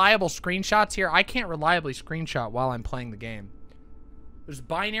get reliable screenshots here? I can't reliably screenshot while I'm playing the game. There's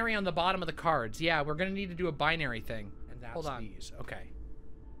binary on the bottom of the cards. Yeah, we're gonna need to do a binary thing. And that's Hold on. These. Okay.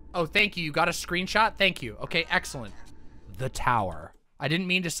 Oh, thank you. You got a screenshot? Thank you. Okay, excellent. The tower. I didn't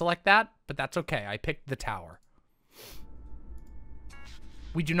mean to select that, but that's okay. I picked the tower.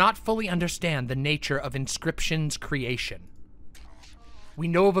 We do not fully understand the nature of Inscryption's creation. We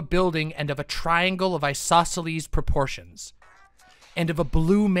know of a building and of a triangle of isosceles proportions, and of a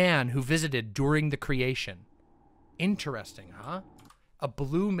blue man who visited during the creation. Interesting, huh? A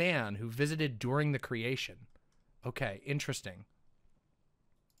blue man who visited during the creation. Okay, interesting.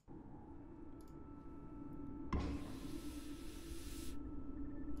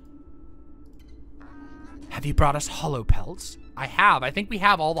 Have you brought us hollow pelts? I have. I think we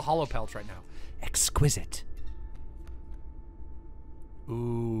have all the hollow pelts right now. Exquisite.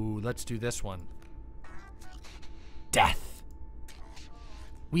 Ooh, let's do this one. Death.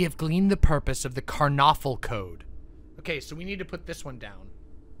 We have gleaned the purpose of the Carnoffel Code. Okay, so we need to put this one down.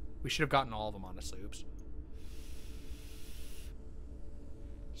 We should have gotten all of them, honestly. Oops.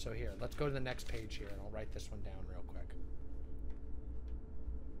 So here, let's go to the next page here, and I'll write this one down real quick.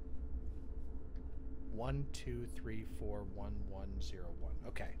 1, 2, 3, 4, 1, 1, 0, 1.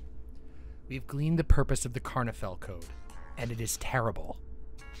 Okay. We've gleaned the purpose of the Carnoffel Code, and it is terrible.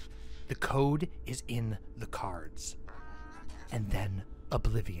 The code is in the cards. And then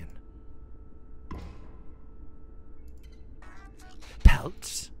oblivion.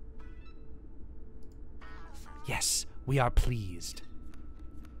 Pelts? Yes, we are pleased.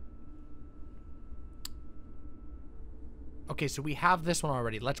 Okay, so we have this one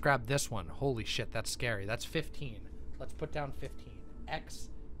already. Let's grab this one. Holy shit, that's scary. That's 15. Let's put down 15.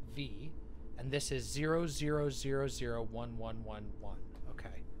 XV. And this is 00001111.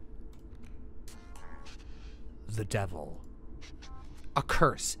 Okay. The devil. A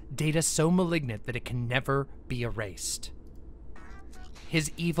curse. Data so malignant that it can never be erased.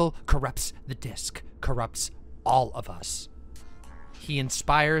 His evil corrupts the disc, corrupts all of us. He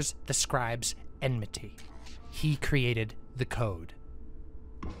inspires the scribe's enmity. He created the code.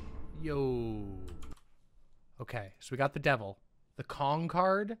 Yo. Okay, so we got the devil. The Kong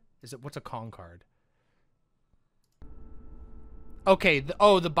card? What's a Kong card? Okay,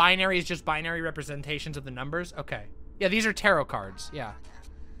 the binary is just binary representations of the numbers? Okay. Yeah, these are tarot cards. Yeah.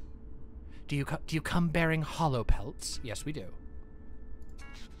 Do you come bearing hollow pelts? Yes, we do.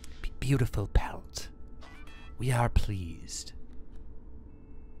 Beautiful pelt. We are pleased.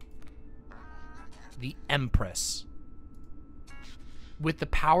 The Empress. With the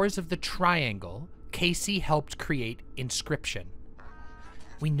powers of the triangle, Casey helped create Inscryption.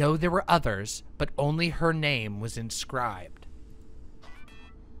 We know there were others, but only her name was inscribed.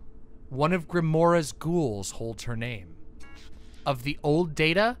 One of Grimora's ghouls holds her name. Of the old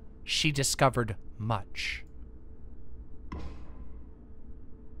data, she discovered much.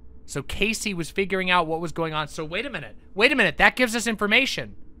 So Casey was figuring out what was going on. So wait a minute. Wait a minute. That gives us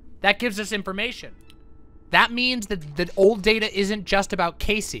information. That gives us information. That means that the old data isn't just about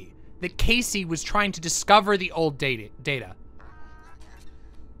Casey. That Casey was trying to discover the old data.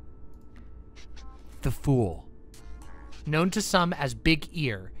 The Fool. Known to some as Big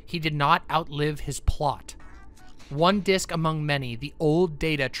Ear, he did not outlive his plot. One disc among many, the old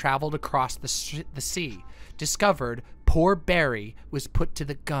data traveled across the sea. Discovered, poor Barry was put to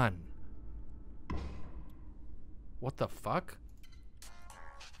the gun. What the fuck?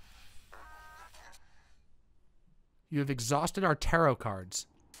 You have exhausted our tarot cards.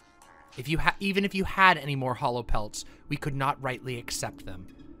 Even if you had any more hollow pelts, we could not rightly accept them.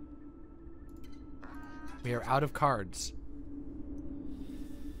 We are out of cards.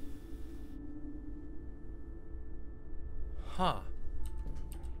 Huh.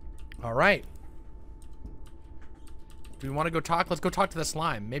 All right. Do we want to go talk? Let's go talk to the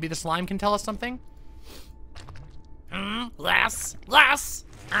slime. Maybe the slime can tell us something? Less.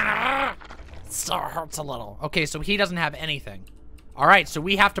 Still hurts a little. Okay, so he doesn't have anything. All right, so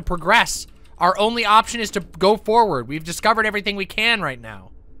we have to progress. Our only option is to go forward. We've discovered everything we can right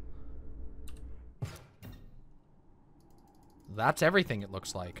now. That's everything, it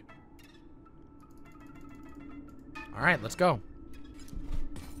looks like. All right, let's go.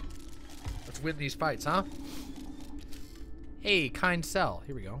 Let's win these fights, huh? Hey, kind cell.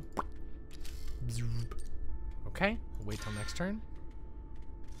 Here we go. Okay, we'll wait till next turn.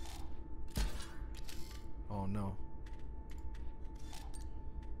 Oh, no.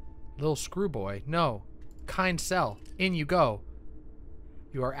 Little screw boy. No. Kind cell. In you go.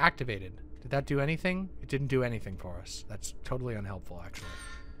 You are activated. Did that do anything? It didn't do anything for us. That's totally unhelpful, actually.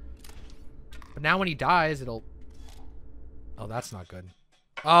 But now when he dies, it'll... Oh, that's not good.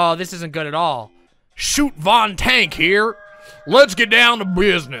 Oh, this isn't good at all. Shoot Von Tank here. Let's get down to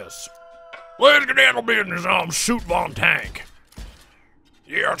business. Let's get down to business. I'm Shoot Von Tank.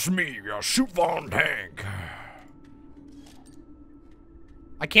 Yeah, it's me. Shoot Von Tank.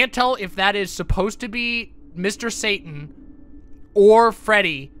 I can't tell if that is supposed to be Mr. Satan or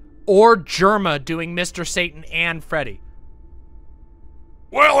Freddy or Germa doing Mr. Satan and Freddy.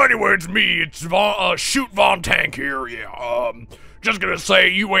 Well, anyway, it's me. It's Shoot Von Tank here. Yeah, just gonna say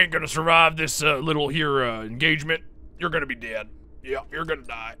you ain't gonna survive this little here engagement. You're gonna be dead. Yeah, you're gonna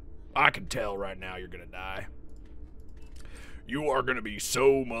die. I can tell right now you're gonna die. You are gonna be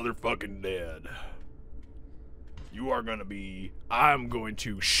so motherfucking dead. You are gonna be... I'm going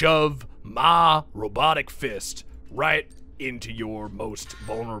to shove my robotic fist right into your most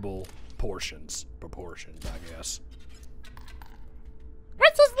vulnerable proportions, I guess.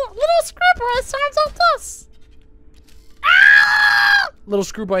 What's this little screwboy sounds like this? Ah! Little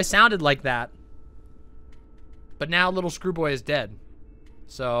Screwboy sounded like that. But now Little Screwboy is dead.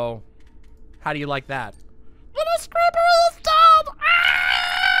 So, how do you like that? Little screwboy is dead!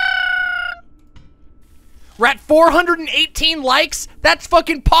 Ah! We're at 418 likes? That's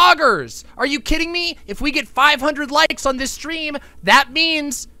fucking poggers! Are you kidding me? If we get 500 likes on this stream, that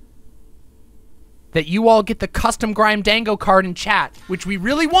means that you all get the custom Grime Dango card in chat, which we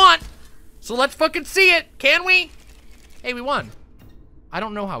really want. So let's fucking see it, can we? Hey, we won. I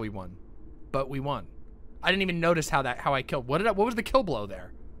don't know how we won, but we won. I didn't even notice how I killed. What was the kill blow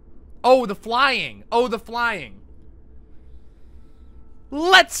there? Oh, the flying. Oh, the flying.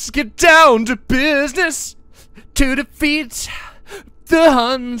 Let's get down to business to defeat the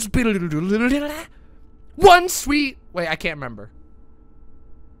Huns. One sweet. Wait, I can't remember.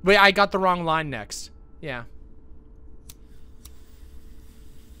 Wait, I got the wrong line next. Yeah.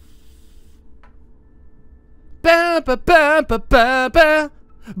 Ba ba ba ba ba ba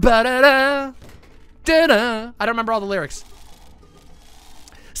ba da da da da. I don't remember all the lyrics.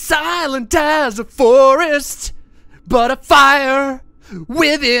 Silent as a forest, but a fire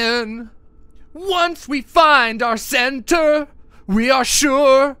within. Once we find our center, we are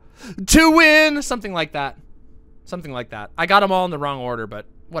sure to win. Something like that. Something like that. I got them all in the wrong order, but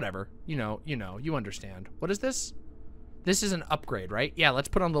whatever. You understand. What is this? This is an upgrade, right? Yeah, let's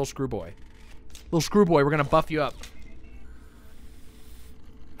put on Little Screwboy. Little Screwboy, we're gonna buff you up.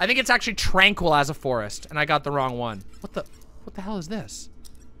 I think it's actually tranquil as a forest, and I got the wrong one. What the hell is this?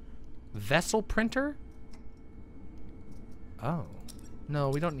 Vessel printer? Oh. No,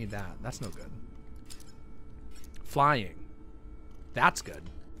 we don't need that. That's no good. Flying. That's good.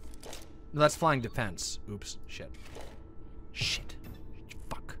 No, that's flying defense. Oops. Shit. Shit.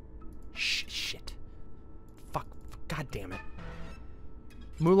 Fuck. Shit. Fuck. God damn it.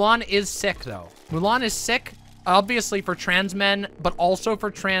 Mulan is sick, though. Mulan is sick, obviously for trans men, but also for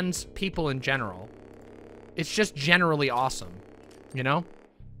trans people in general. It's just generally awesome. You know?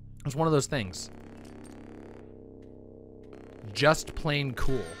 It's one of those things. Just plain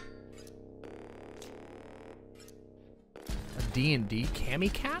cool. A D&D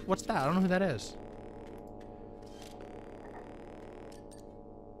Cami Cat? What's that? I don't know who that is.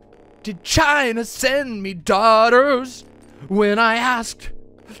 Did China send me daughters when I asked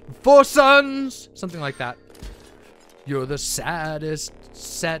for sons? Something like that. You're the saddest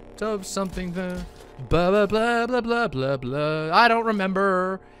set of something the blah blah blah blah blah blah blah. I don't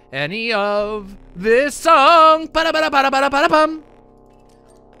remember any of this song. Ba-da-ba-da-ba-da-ba-da-ba-da-bum.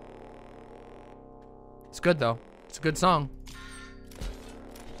 It's good though. It's a good song.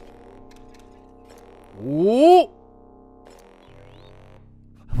 Ooh.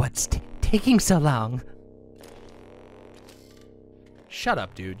 What's taking so long? Shut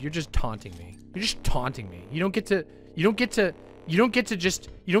up, dude. You're just taunting me. You're just taunting me. You don't get to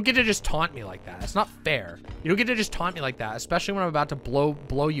just taunt me like that. That's not fair. You don't get to just taunt me like that, especially when I'm about to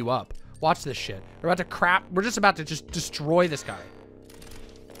blow you up. Watch this shit. We're just about to just destroy this guy.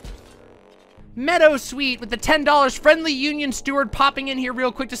 Meadow Sweet with the $10. Friendly union steward popping in here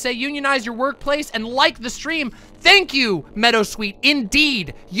real quick to say unionize your workplace and like the stream. Thank you, Meadow Sweet.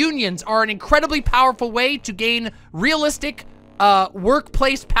 Indeed, unions are an incredibly powerful way to gain realistic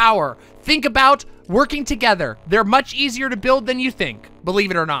workplace power. Think about working together. They're much easier to build than you think, believe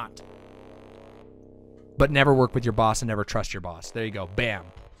it or not. But never work with your boss and never trust your boss. There you go. Bam.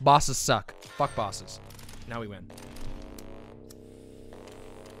 Bosses suck. Fuck bosses. Now we win.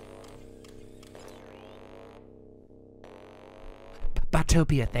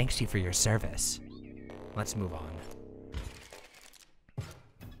 Botopia thanks you for your service. Let's move on.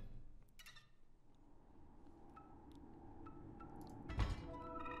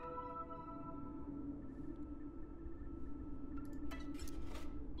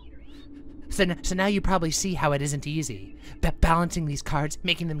 So now you probably see how it isn't easy. Balancing these cards,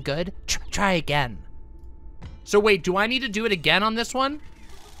 making them good. Try again. So wait, do I need to do it again on this one?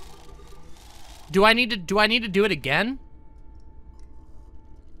 Do I need to do it again?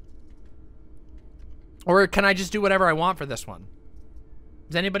 Or can I just do whatever I want for this one?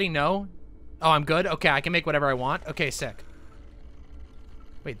 Does anybody know? Oh, I'm good? Okay, I can make whatever I want. Okay, sick.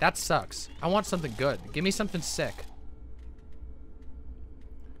 Wait, that sucks. I want something good. Give me something sick.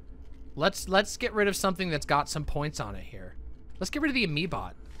 Let's get rid of something that's got some points on it here. Let's get rid of the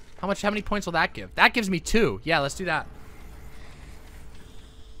Amiibot. How many points will that give? That gives me 2. Yeah, let's do that.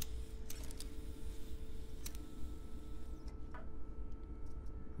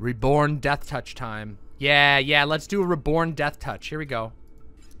 Reborn Death Touch time. Yeah, let's do a Reborn Death Touch. Here we go.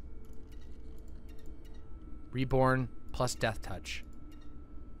 Reborn plus Death Touch.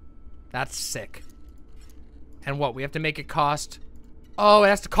 That's sick. And what? We have to make it cost... Oh, it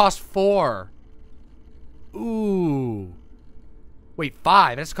has to cost 4. Ooh. Wait,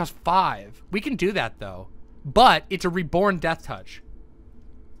 5. It has to cost 5. We can do that, though. But it's a Reborn Death Touch.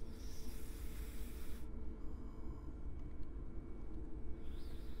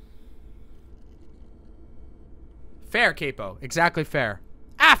 Fair, Capo. Exactly fair.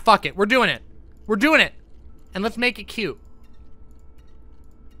 Ah, fuck it. We're doing it. We're doing it. And let's make it cute.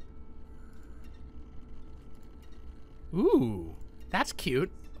 Ooh. That's cute.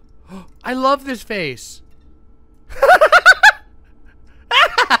 I love this face.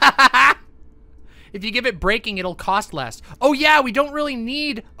 If you give it braking, it'll cost less. Oh yeah, we don't really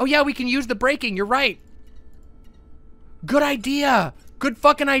need... Oh yeah, we can use the braking. You're right. Good idea. Good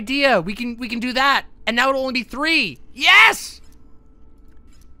fucking idea. We can do that. And now it'll only be 3. Yes!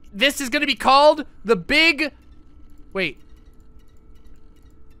 This is gonna be called the big... Wait.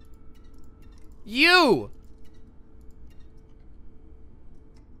 You!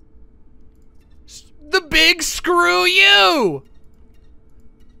 The big screw you!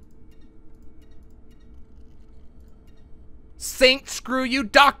 Saint screw you,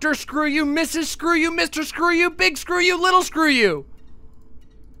 Doctor screw you, Mrs. screw you, Mr. screw you, big screw you, little screw you.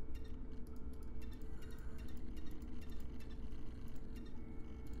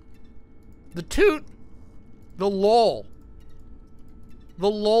 The toot. The lol. The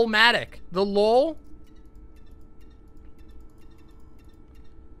lol-matic. The lol.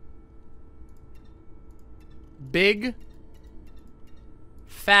 Big.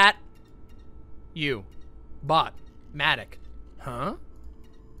 Fat. You. Bot. Matic. Huh?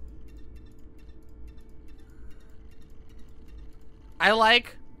 I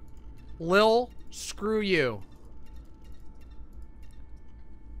like Lil Screw You.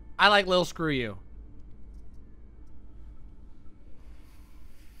 I like Lil Screw You.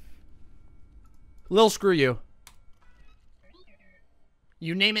 Lil Screw You.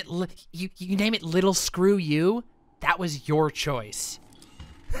 You name it you name it Little Screw You? That was your choice.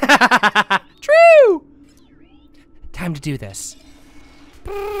 True! Time to do this.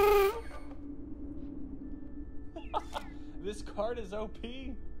 This card is OP.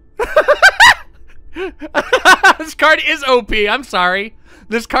 This card is OP, I'm sorry.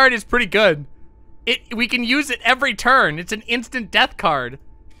 This card is pretty good. We can use it every turn. It's an instant death card.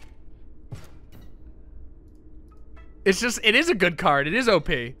 It is a good card. It is OP.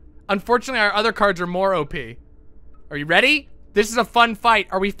 Unfortunately, our other cards are more OP. Are you ready? This is a fun fight.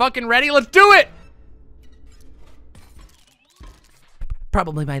 Are we fucking ready? Let's do it!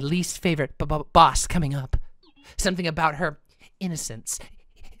 Probably my least favorite boss coming up. Something about her innocence.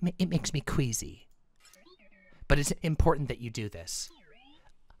 It makes me queasy. But it's important that you do this.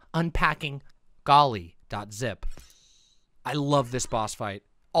 Unpacking golly.zip. I love this boss fight.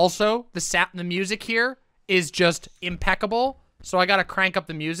 Also, the music here is just impeccable. So I gotta crank up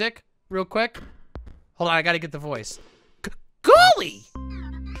the music real quick. Hold on, I gotta get the voice. Golly!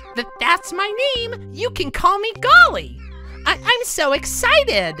 That's my name. You can call me Golly. I'm so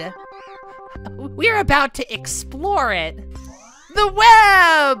excited. We're about to explore it. The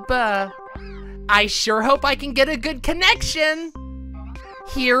web! I sure hope I can get a good connection.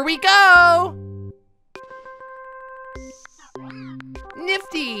 Here we go.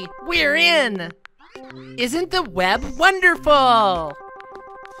 Nifty, we're in. Isn't the web wonderful?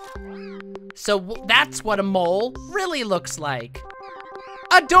 So that's what a mole really looks like.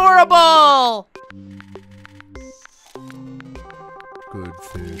 Adorable! Good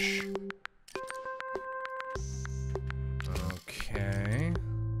fish. Okay.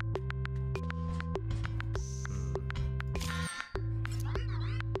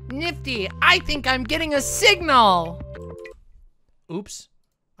 Nifty, I think I'm getting a signal. Oops.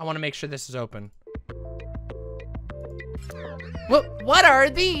 I want to make sure this is open. What are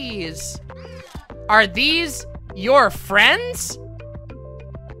these? Are these your friends?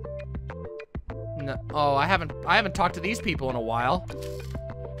 No. Oh, I haven't talked to these people in a while.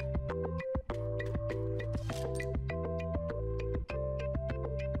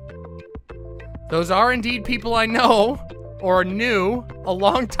 Those are indeed people I know or knew a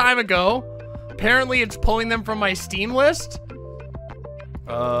long time ago. Apparently it's pulling them from my Steam list.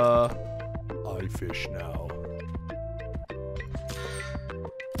 I fish now.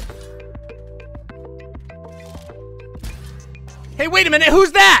 Hey, wait a minute,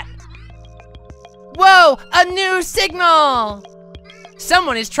 who's that? Whoa, a new signal!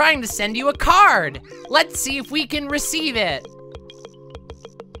 Someone is trying to send you a card. Let's see if we can receive it.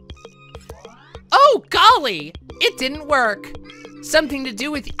 Oh, golly, it didn't work. Something to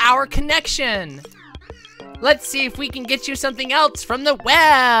do with our connection. Let's see if we can get you something else from the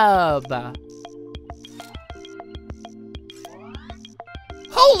web.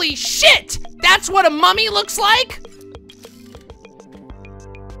 Holy shit! That's what a mummy looks like?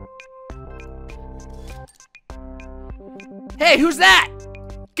 Hey, who's that?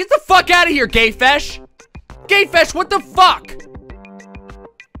 Get the fuck out of here, Gayfesh! Gayfesh, what the fuck?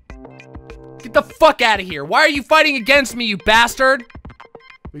 Get the fuck out of here. Why are you fighting against me, you bastard?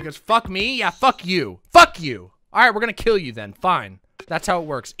 Because fuck me? Yeah, fuck you. Fuck you. All right, we're gonna kill you then. Fine. That's how it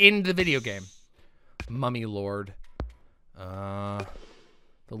works in the video game. Mummy Lord. The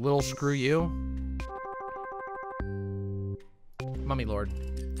little screw you. Mummy Lord.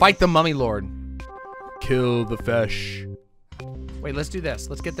 Fight the Mummy Lord. Kill the fish. Wait, let's do this.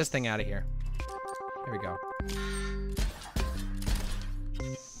 Let's get this thing out of here. Here we go.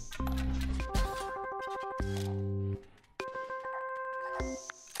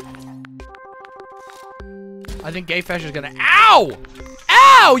 I think Gayfesh is gonna— Ow!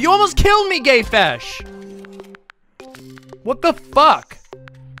 Ow! You almost killed me, Gayfesh! What the fuck?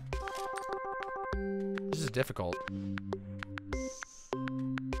 This is difficult.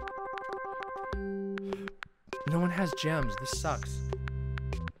 No one has gems. This sucks.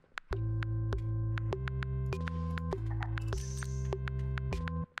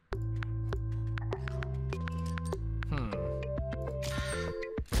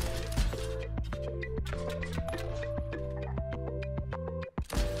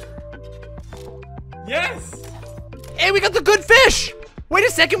 Yes! Hey, we got the good fish! Wait a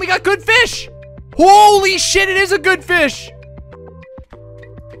second, we got good fish! Holy shit, it is a good fish!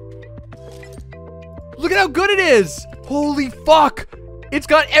 Look at how good it is! Holy fuck! It's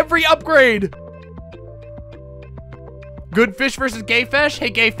got every upgrade! Good fish versus Gayfesh?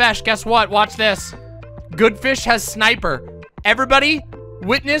 Hey, Gayfesh, guess what? Watch this. Good fish has sniper. Everybody,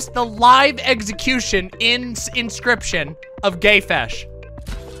 witness the live execution in Inscryption of Gayfesh.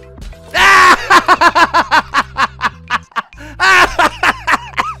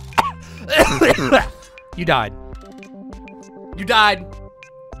 You died. You died.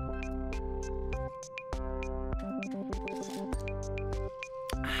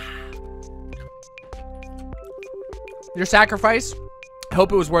 Your sacrifice? I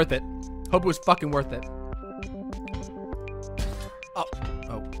hope it was worth it. Hope it was fucking worth it. Oh.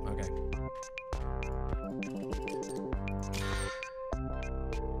 Oh, okay.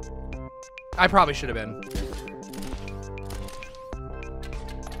 I probably should have been.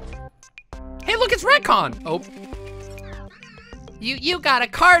 Hey, look, it's Retcon. Oh. You got a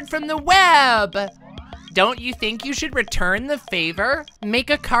card from the web. Don't you think you should return the favor? Make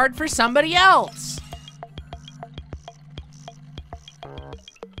a card for somebody else.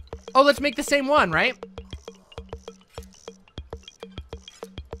 Oh, let's make the same one, right?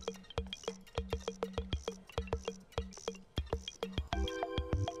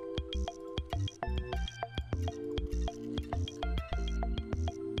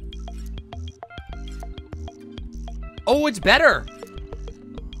 Oh, it's better.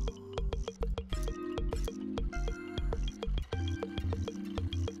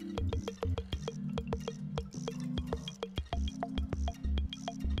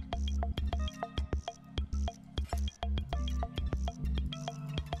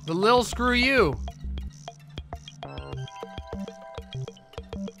 The lil screw you.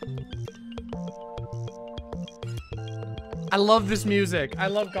 I love this music. I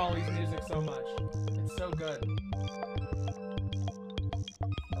love Golly's music so much. It's so good.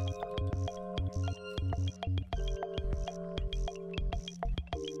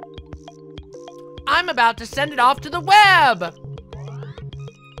 I'm about to send it off to the web.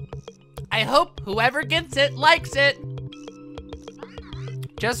 I hope whoever gets it likes it.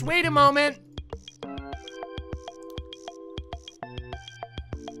 Just wait a moment.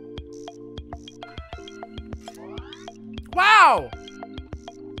 Wow!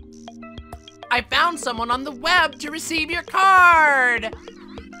 I found someone on the web to receive your card.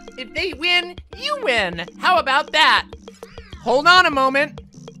 If they win, you win. How about that? Hold on a moment.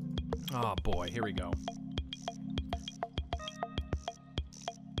 Oh boy, here we go.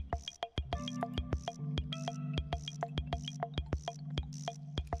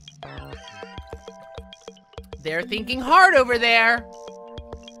 They're thinking hard over there.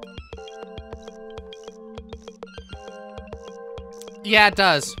 Yeah, it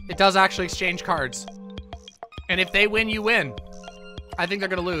does. It does actually exchange cards. And if they win, you win. I think they're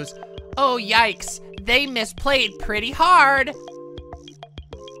gonna lose. Oh, yikes. They misplayed pretty hard.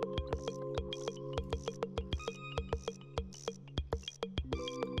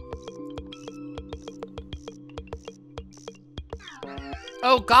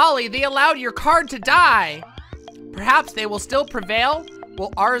 Oh, golly, they allowed your card to die. Perhaps they will still prevail?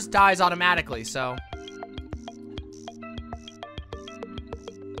 Well, ours dies automatically, so.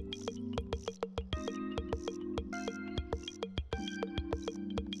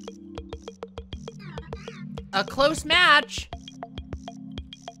 A close match.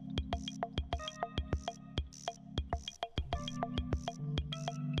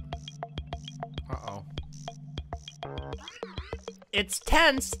 Uh-oh. It's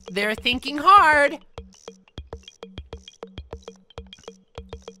tense. They're thinking hard.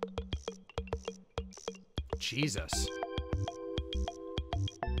 Jesus.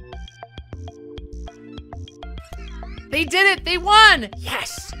 They did it! They won!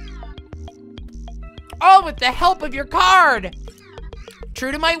 Yes! All with the help of your card!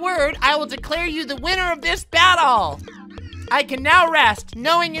 True to my word, I will declare you the winner of this battle! I can now rest,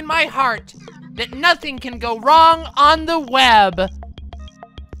 knowing in my heart that nothing can go wrong on the web.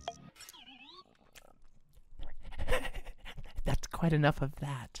 That's quite enough of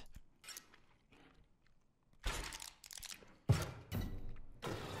that.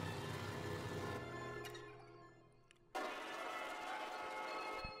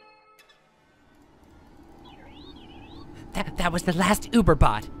 That was the last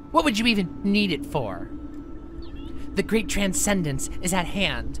Uberbot. What would you even need it for? The great transcendence is at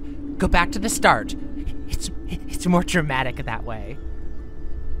hand. Go back to the start. It's more dramatic that way.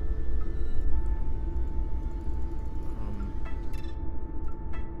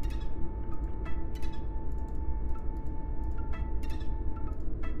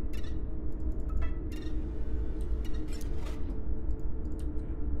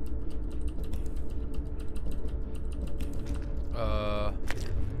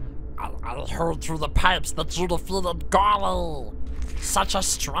 I heard through the pipes that you defeated Golly. Such a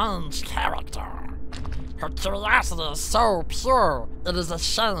strange character. Her curiosity is so pure, it is a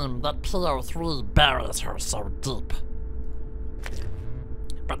shame that PO3 buries her so deep.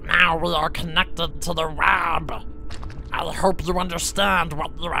 But now we are connected to the web. I hope you understand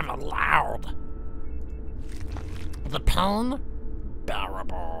what you have allowed. The pain?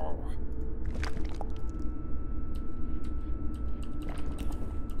 Bearable.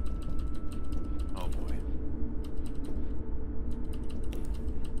 Oh boy.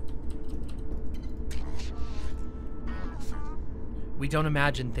 We don't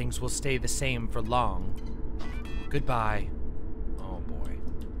imagine things will stay the same for long. Goodbye. Oh boy.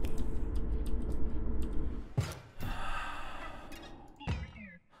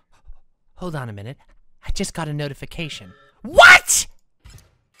 Hold on a minute. I just got a notification. What?!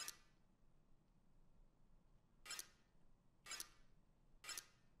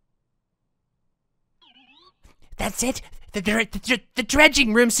 That's it? The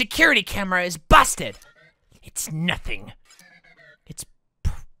dredging room security camera is busted! It's nothing. It's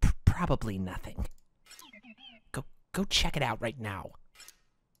probably nothing. Go check it out right now.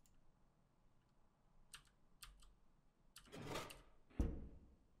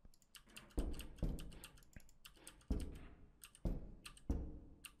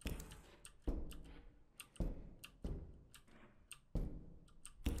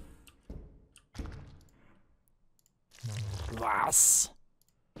 Lass?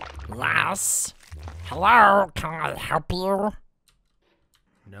 Lass? Hello, can I help you?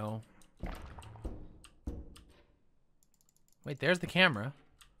 No. Wait, there's the camera.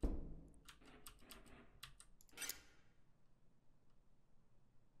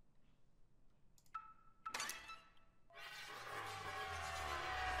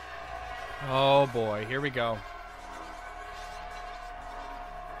 Oh boy, here we go.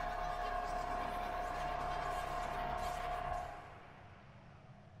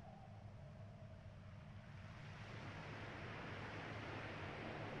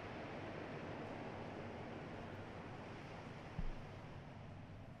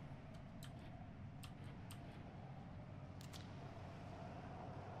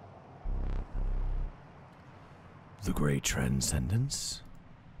 The Great Transcendence?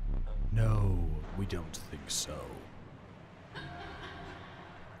 No, we don't think so.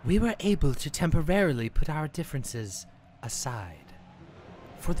 We were able to temporarily put our differences aside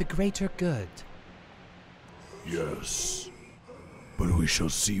for the greater good. Yes, but we shall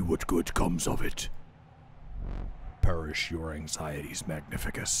see what good comes of it. Perish your anxieties,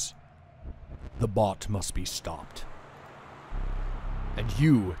 Magnificus. The bot must be stopped. And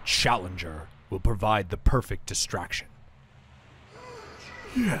you, Challenger, will provide the perfect distraction.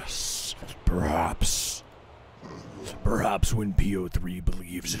 Yes, perhaps. Perhaps when PO3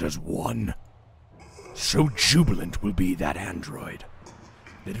 believes it has won, so jubilant will be that android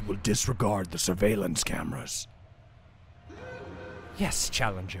that it will disregard the surveillance cameras. Yes,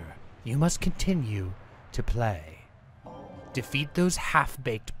 Challenger, you must continue to play. Defeat those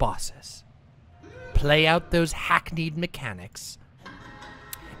half-baked bosses. Play out those hackneyed mechanics.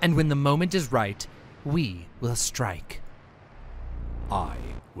 And when the moment is right, we will strike. I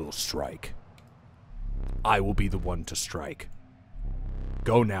will strike. I will be the one to strike.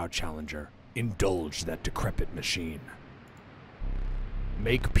 Go now, Challenger. Indulge that decrepit machine.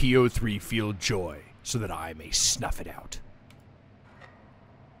 Make PO3 feel joy so that I may snuff it out.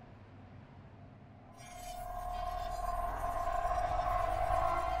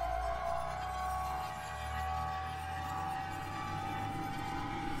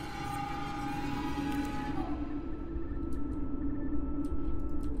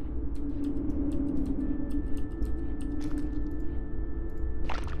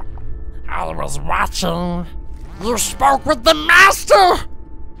 I was watching. You spoke with the master!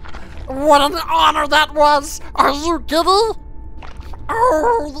 What an honor that was! Are you giddy?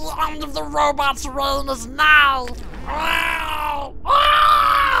 Oh, the end of the robot's reign is now! Oh!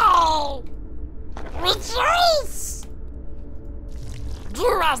 Oh! Rejoice!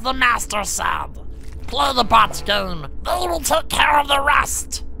 Do as the master said. Play the bot's game. They will take care of the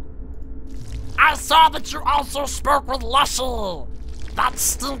rest. I saw that you also spoke with Lushy. That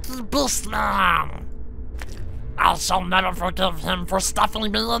stinky beast man! I shall never forgive him for stuffing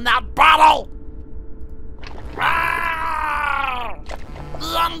me in that bottle! Ah!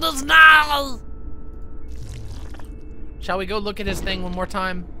 The end is nigh! Shall we go look at his thing one more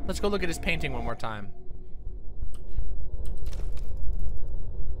time? Let's go look at his painting one more time.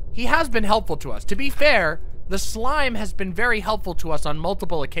 He has been helpful to us. To be fair, the slime has been very helpful to us on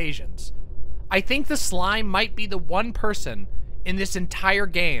multiple occasions. I think the slime might be the one person in this entire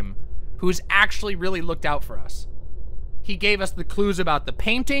game who's actually really looked out for us. He gave us the clues about the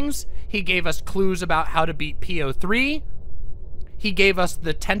paintings. He gave us clues about how to beat PO3. He gave us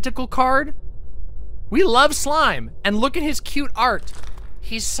the tentacle card. We love slime, and look at his cute art.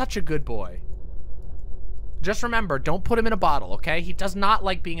 He's such a good boy. Just remember, don't put him in a bottle, okay? He does not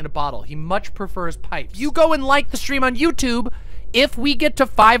like being in a bottle. He much prefers pipes. You go and like the stream on YouTube. If we get to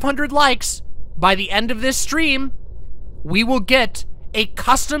 500 likes by the end of this stream, we will get a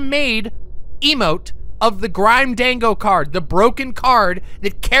custom-made emote of the Grime Dango card, the broken card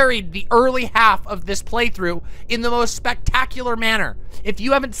that carried the early half of this playthrough in the most spectacular manner. If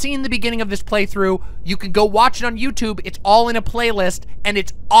you haven't seen the beginning of this playthrough, you can go watch it on YouTube. It's all in a playlist, and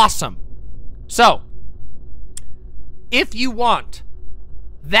it's awesome. So, if you want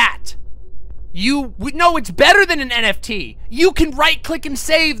that, no, it's better than an NFT. You can right-click and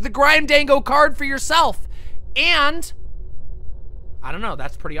save the Grime Dango card for yourself. And I don't know,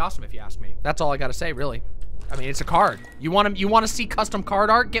 that's pretty awesome if you ask me. That's all I gotta say, really. I mean, it's a card. You wanna see custom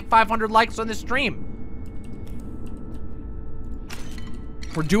card art? Get 500 likes on this stream.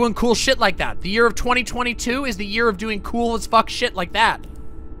 We're doing cool shit like that. The year of 2022 is the year of doing cool as fuck shit like that.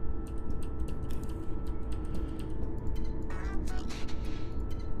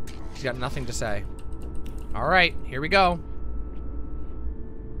 She's got nothing to say. All right, here we go.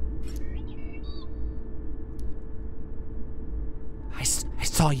 I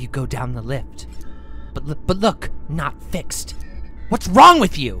saw you go down the lift. But look, not fixed. What's wrong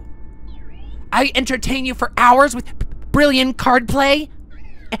with you? I entertain you for hours with brilliant card play,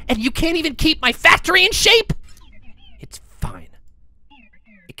 and you can't even keep my factory in shape? It's fine.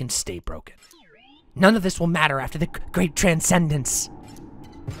 It can stay broken. None of this will matter after the great transcendence.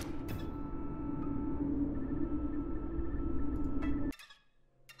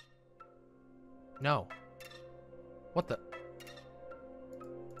 No. What the?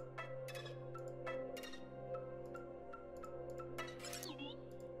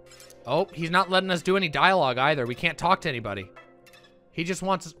 Oh, he's not letting us do any dialogue either. We can't talk to anybody. He just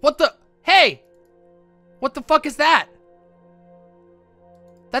wants us. What the? Hey! What the fuck is that?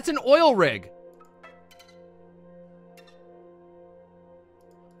 That's an oil rig.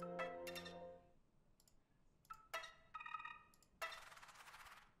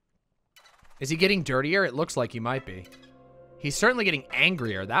 Is he getting dirtier? It looks like he might be. He's certainly getting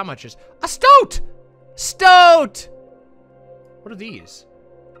angrier. That much is... A stoat! Stoat! What are these?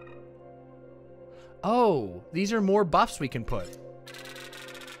 Oh, these are more buffs we can put.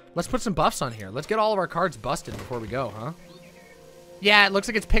 Let's put some buffs on here. Let's get all of our cards busted before we go, huh? Yeah, it looks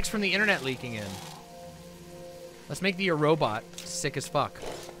like it's pics from the internet leaking in. Let's make the robot sick as fuck.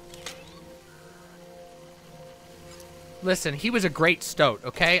 Listen, he was a great stoat,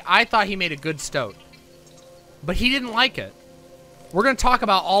 okay? I thought he made a good stoat. But he didn't like it. We're going to talk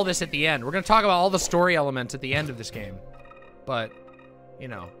about all this at the end. We're going to talk about all the story elements at the end of this game. But, you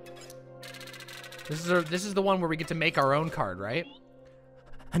know. This is the one where we get to make our own card, right?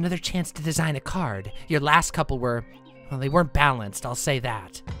 Another chance to design a card. Your last couple were, well, they weren't balanced, I'll say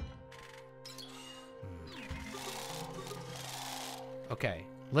that. Okay,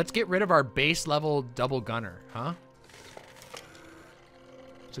 let's get rid of our base level double gunner, huh?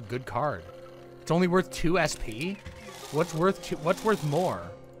 It's a good card. It's only worth 2 SP? What's worth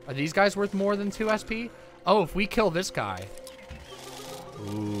more? Are these guys worth more than 2 SP? Oh, if we kill this guy.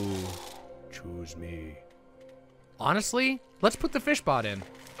 Ooh, choose me. Honestly, let's put the fish bot in.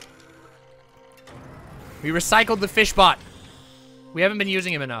 We recycled the fish bot. We haven't been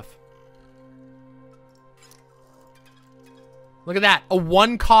using him enough. Look at that. A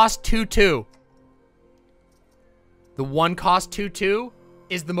 1 cost 2/2. The 1 cost 2/2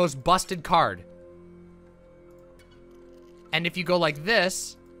 is the most busted card. And if you go like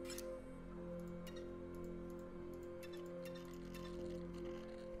this,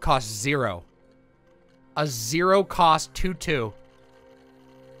 costs 0. A 0 cost 2/2.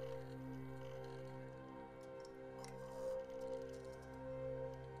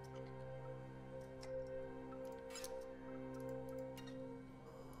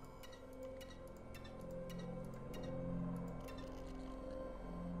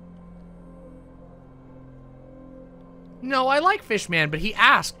 No, I like Fishman, but he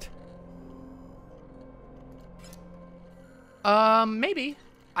asked. Maybe.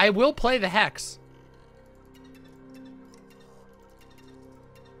 I will play the Hex.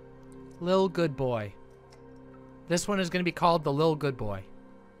 Lil Good Boy. This one is going to be called the Lil Good Boy.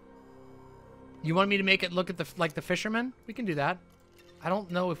 You want me to make it look at like the fisherman? We can do that. I don't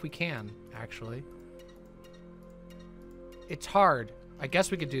know if we can, actually. It's hard. I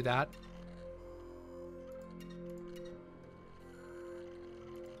guess we could do that.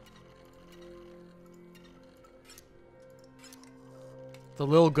 The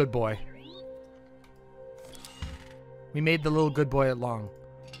Little Good Boy. We made the Little Good Boy at long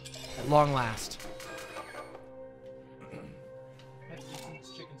last. Let's eat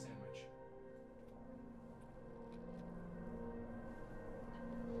this chicken sandwich.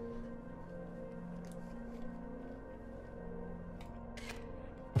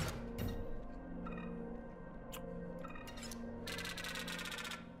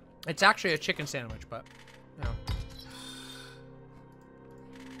 It's actually a chicken sandwich, but you know.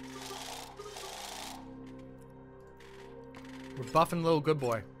 We're buffing Little Good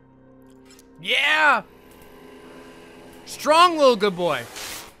Boy. Yeah! Strong Little Good Boy.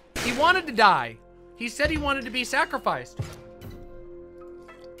 He wanted to die. He said he wanted to be sacrificed.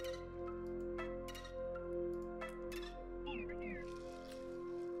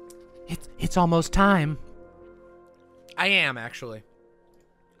 It's almost time. I am, actually.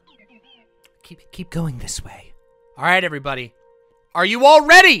 Keep going this way. All right, everybody. Are you all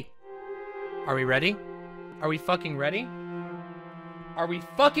ready? Are we ready? Are we fucking ready? Are we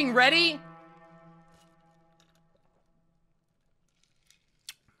fucking ready?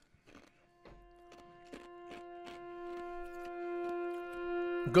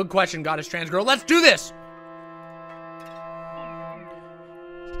 Good question, Goddess Trans Girl. Let's do this!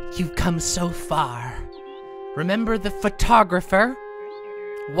 You've come so far. Remember the photographer?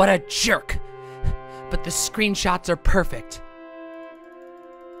 What a jerk. But the screenshots are perfect.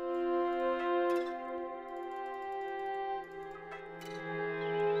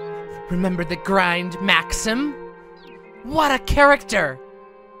 Remember the grind Maxim? What a character!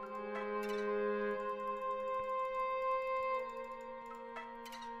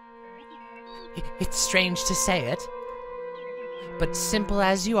 It's strange to say it, but simple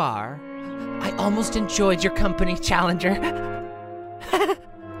as you are, I almost enjoyed your company, Challenger.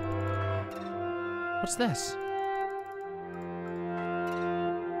 What's this?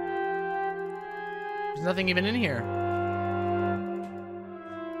 There's nothing even in here.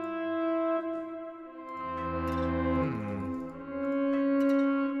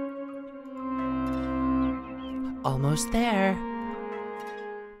 Almost there.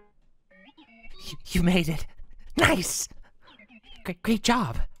 You made it. Nice. Great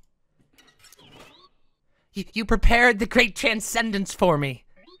job. You prepared the great transcendence for me,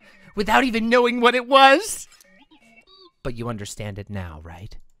 without even knowing what it was. But you understand it now,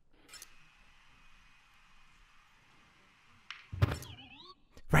 right?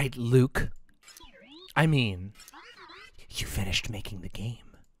 Right, Luke? I mean, you finished making the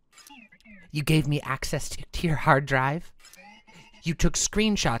game. You gave me access to your hard drive. You took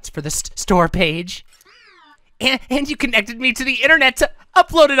screenshots for the store page. And you connected me to the internet to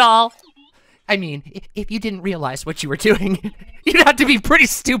upload it all. I mean, if you didn't realize what you were doing, you'd have to be pretty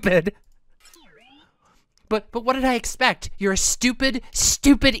stupid. But what did I expect? You're a stupid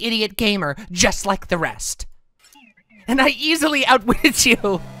idiot gamer, just like the rest. And I easily outwitted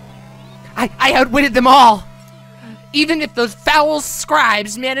you. I outwitted them all. Even if those foul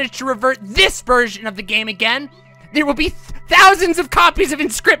scribes manage to revert this version of the game again, there will be thousands of copies of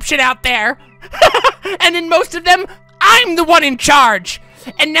Inscryption out there. And in most of them, I'm the one in charge.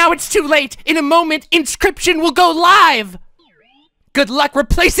 And now it's too late. In a moment, Inscryption will go live. Good luck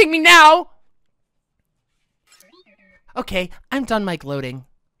replacing me now. Okay, I'm done my gloating.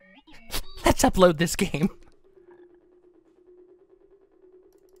 Let's upload this game.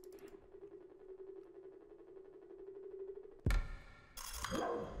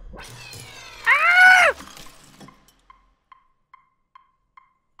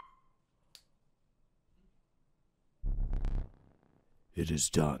 It is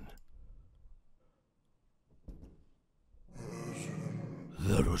done.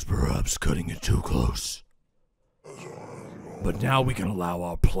 That was perhaps cutting it too close. But now we can allow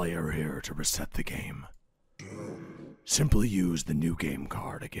our player here to reset the game. Simply use the new game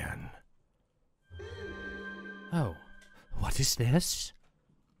card again. Oh, what is this?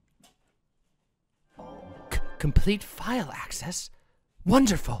 Complete file access?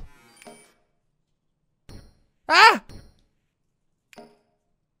 Wonderful. Ah!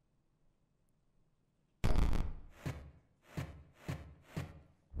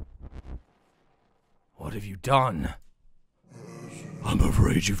 What have you done? I'm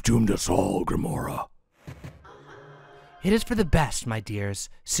afraid you've doomed us all, Gamora. It is for the best, my dears.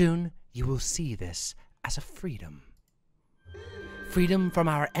 Soon you will see this as a freedom. Freedom from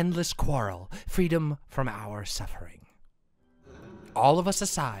our endless quarrel. Freedom from our suffering. All of us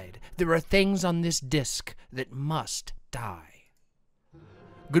aside, there are things on this disc that must die.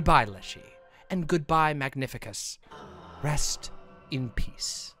 Goodbye, Leshy, and goodbye, Magnificus. Rest in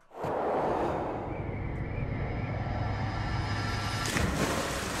peace.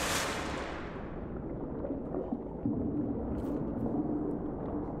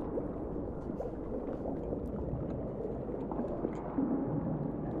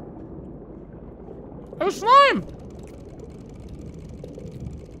 Oh, slime!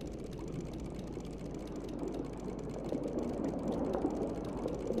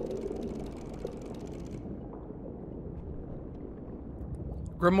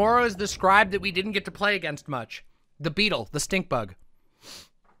 Gamora is the scribe that we didn't get to play against much. The beetle, the stink bug.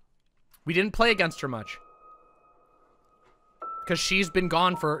 We didn't play against her much. Because she's been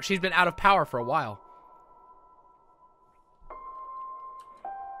out of power for a while.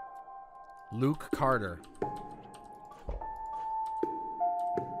 Luke Carter.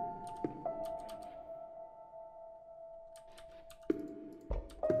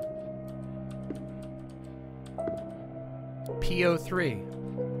 PO3.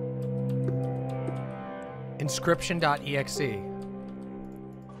 Inscryption.exe.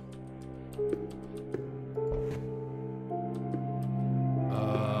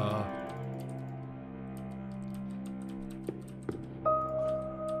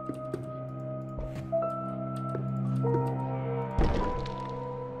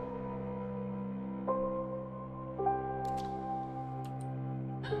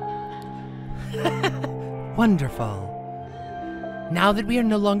 Wonderful. Now that we are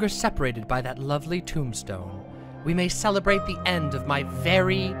no longer separated by that lovely tombstone, we may celebrate the end of my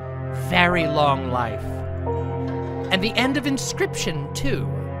very, very long life. And the end of Inscryption, too.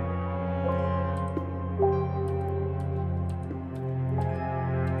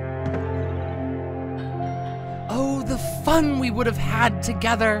 Oh, the fun we would have had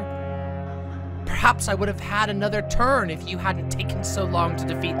together. Perhaps I would have had another turn if you hadn't taken so long to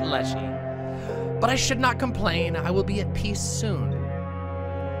defeat Leshy. But I should not complain. I will be at peace soon.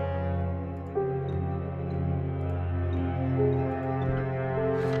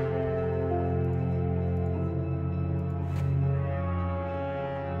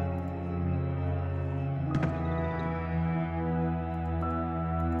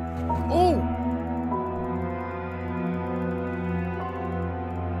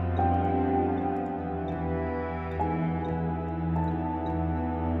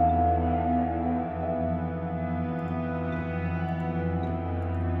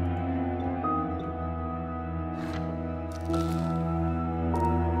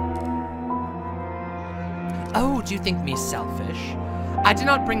 Oh, do you think me selfish? I did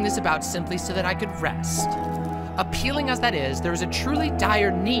not bring this about simply so that I could rest. Appealing as that is, there is a truly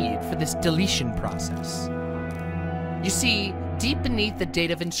dire need for this deletion process. You see, deep beneath the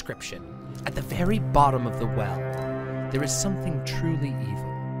date of inscription, at the very bottom of the well, there is something truly evil.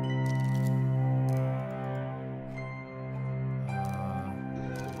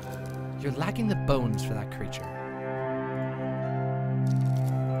 You're lacking the bones for that creature.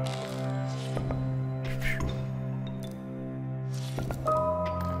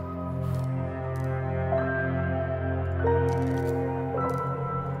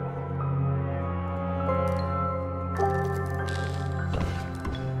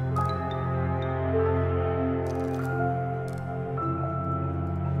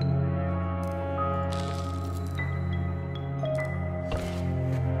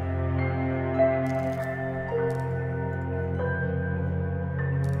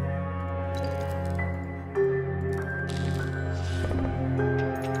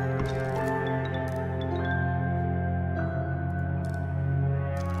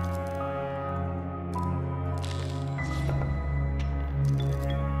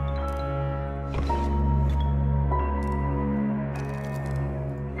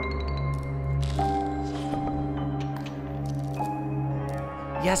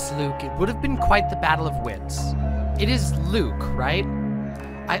 Yes, Luke, it would have been quite the battle of wits. It is Luke, right?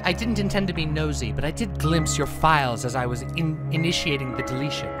 I didn't intend to be nosy, but I did glimpse your files as I was initiating the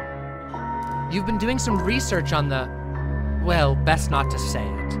deletion. You've been doing some research on the... well, best not to say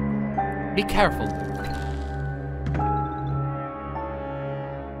it. Be careful, Luke.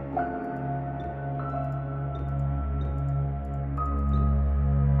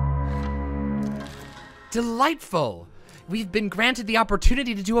 Delightful! We've been granted the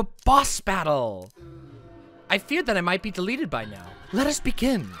opportunity to do a boss battle! I feared that I might be deleted by now. Let us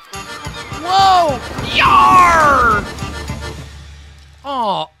begin. Whoa! Yar!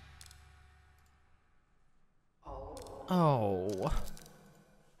 Oh. Oh.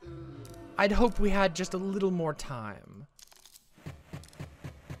 I'd hoped we had just a little more time.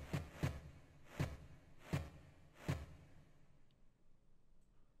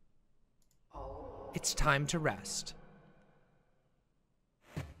 It's time to rest.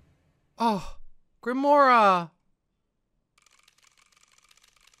 Oh, Grimora.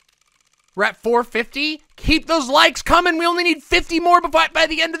 We're at 450? Keep those likes coming. We only need 50 more by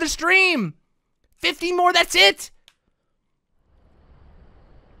the end of the stream. 50 more, that's it.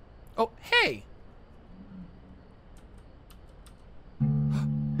 Oh, hey.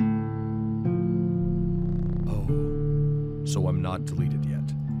 Oh, so I'm not deleted yet.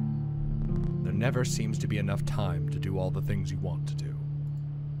 There never seems to be enough time to do all the things you want to do.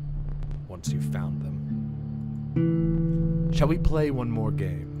 Once you've found them. Shall we play one more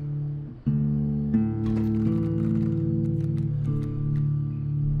game?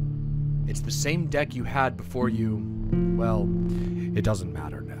 It's the same deck you had before you... well, it doesn't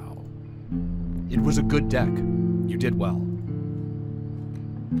matter now. It was a good deck. You did well.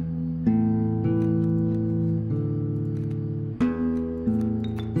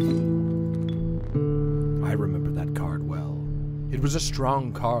 I remember that card well. It was a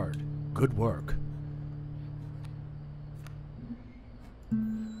strong card. Good work.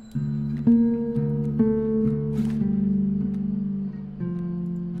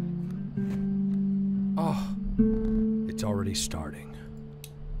 Oh, it's already starting.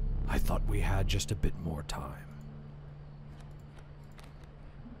 I thought we had just a bit more time.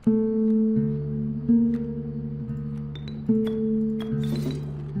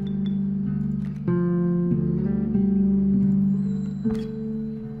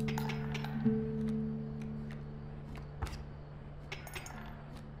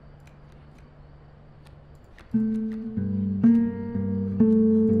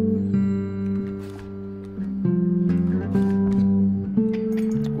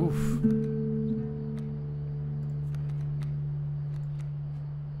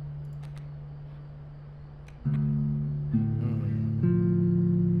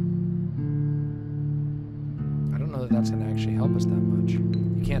 That's gonna actually help us that much.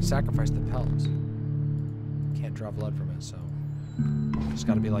 You can't sacrifice the pelts. Can't draw blood from it, so just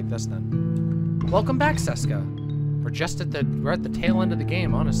gotta be like this then. Welcome back, Seska. We're at the tail end of the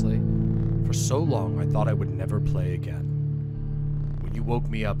game, honestly. For so long, I thought I would never play again. When you woke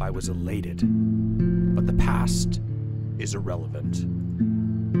me up, I was elated. But the past is irrelevant.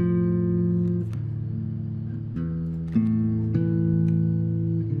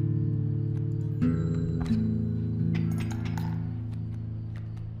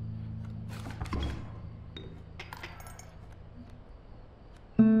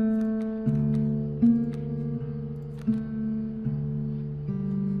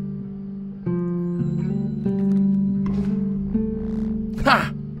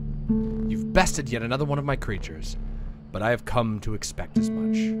 bested yet another one of my creatures, but I have come to expect as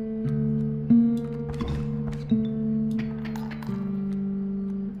much.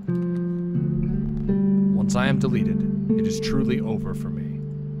 Once I am deleted, it is truly over for me.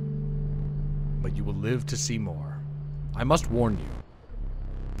 But you will live to see more. I must warn you.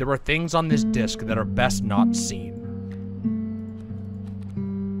 There are things on this disc that are best not seen.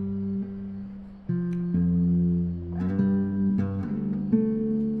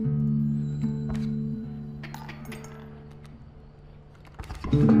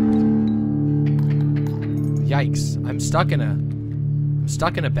 Yikes, I'm stuck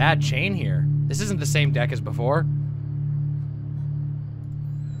in a bad chain here. This isn't the same deck as before.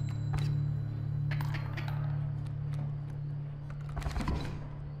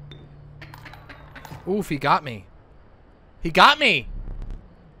 Oof, he got me. He got me!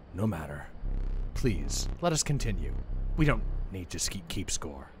 No matter. Please, let us continue. We don't need to keep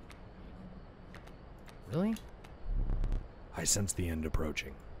score. Really? I sense the end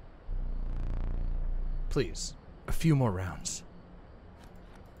approaching. Please, a few more rounds.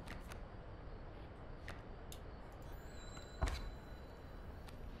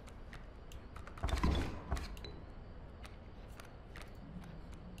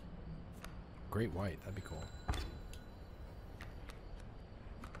 Great white, that'd be cool.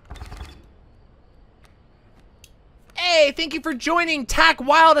 Hey, thank you for joining Tack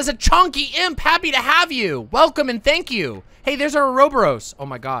Wild as a chunky imp. Happy to have you. Welcome and thank you. Hey, there's our Ouroboros. Oh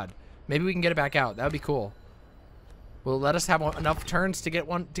my god. Maybe we can get it back out. That would be cool. Will it let us have enough turns to get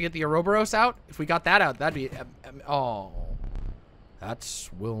the Ouroboros out? If we got that out, that'd be oh. That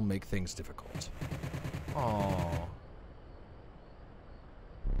will make things difficult. Oh.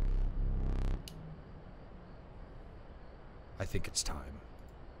 I think it's time.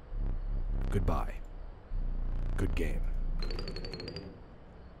 Goodbye. Good game.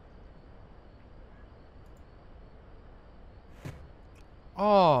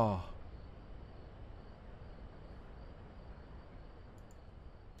 Oh.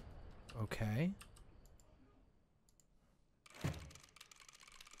 Okay.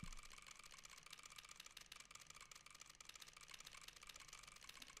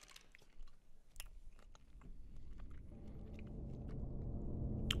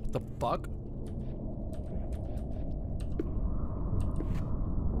 What the fuck?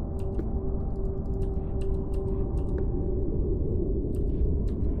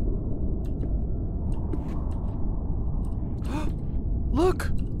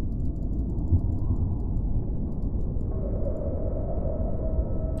 Look!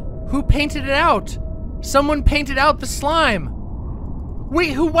 Who painted it out? Someone painted out the slime.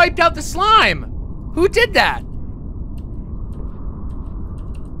 Wait, who wiped out the slime? Who did that?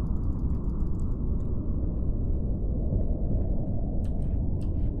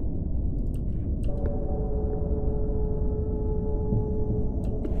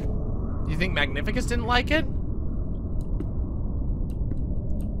 You think Magnificus didn't like it?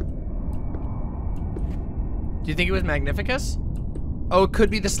 Do you think it was Magnificus? Oh, it could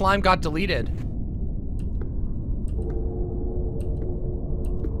be the slime got deleted.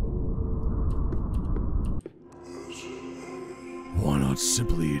 Why not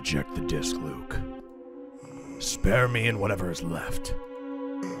simply eject the disc, Luke? Spare me and whatever is left.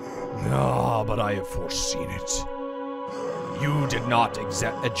 Ah, but I have foreseen it. You did not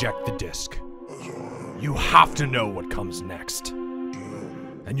eject the disc. You have to know what comes next.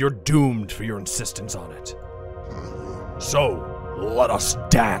 And you're doomed for your insistence on it. So, let us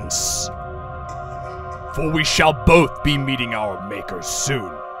dance. For we shall both be meeting our makers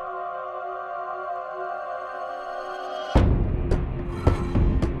soon.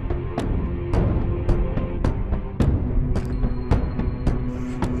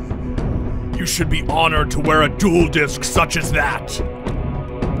 You should be honored to wear a dual disc such as that.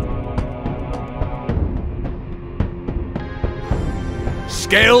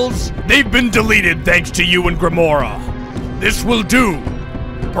 Scales, they've been deleted thanks to you and Grimora. This will do.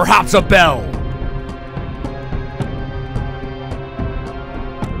 Perhaps a bell.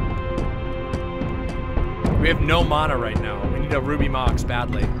 We have no mana right now. We need a Ruby Mox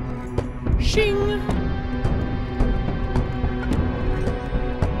badly. Shing!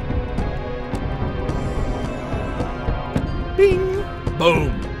 Bing!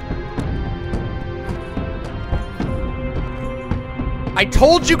 Boom. I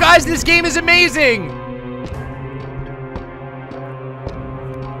told you guys this game is amazing!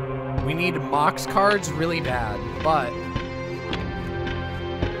 We need Mox cards really bad, but...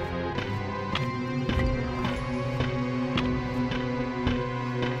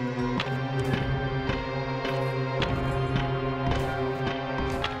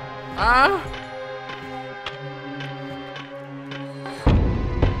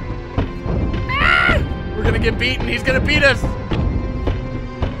 We're gonna get beaten. He's gonna beat us.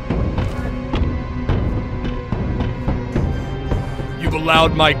 You've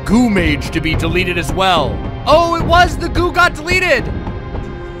allowed my goo mage to be deleted as well. Oh, it was the goo got deleted.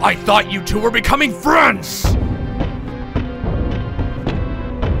 I thought you two were becoming friends.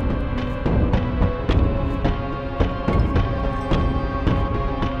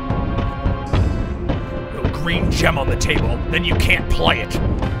 No green gem on the table, then you can't play it.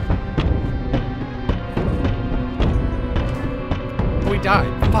 We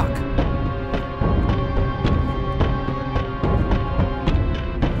died. Fuck.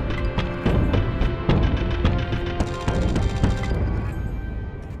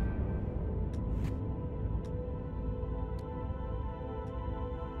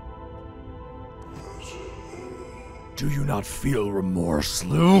 Do you not feel remorse,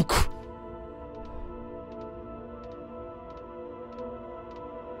 Luke?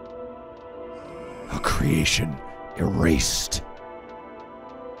 A creation erased.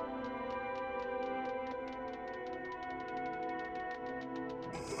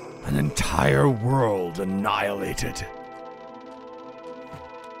 An entire world annihilated.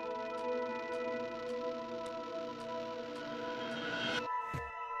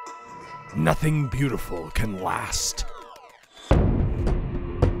 Nothing beautiful can last.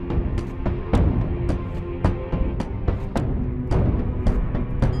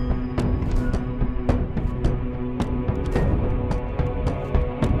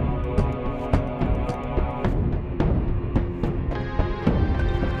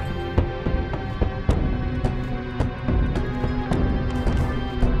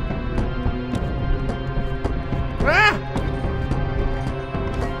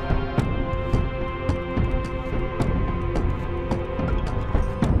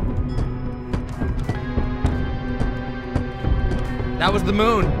 That was the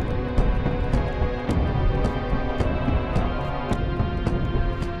moon.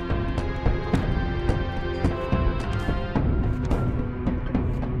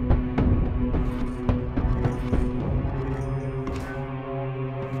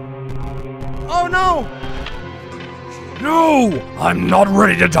 Oh no! No! I'm not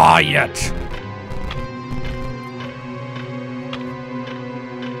ready to die yet!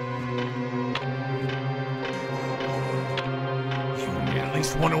 At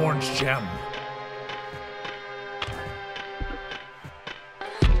least one orange gem.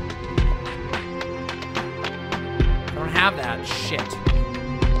 I don't have that shit.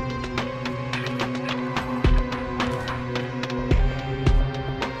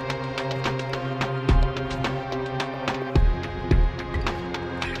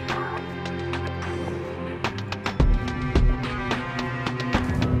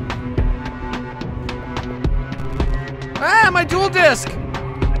 Ah, my dual disc!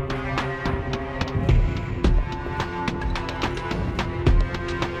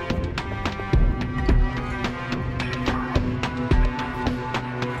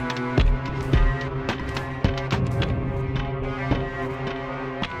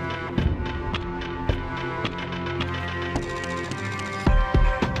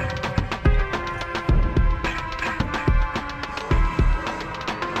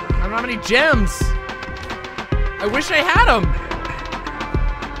 I don't have any gems. I wish I had him.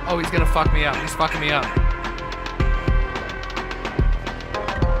 Oh, he's gonna fuck me up. He's fucking me up.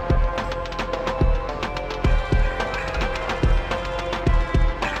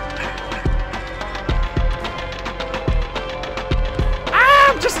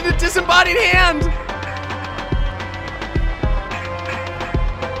 Ah, I'm just in a disembodied hand.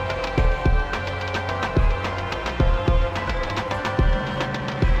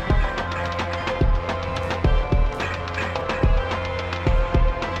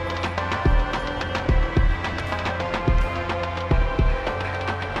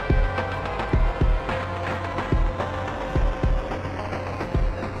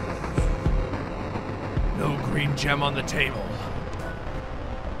 No green gem on the table.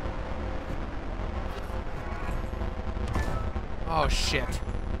 Oh shit.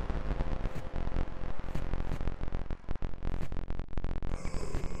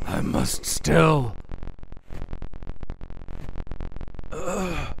 I must still.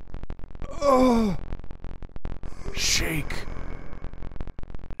 Shake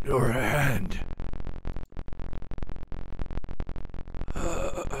your hand.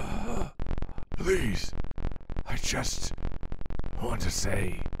 Please, I just want to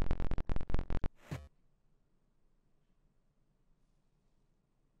say.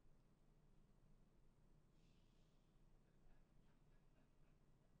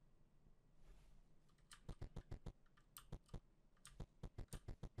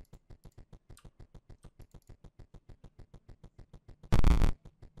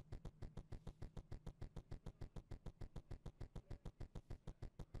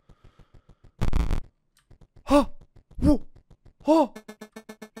 Oh!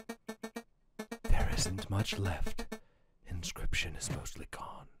 There isn't much left. Inscryption is mostly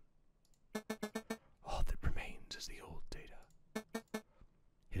gone. All that remains is the old data.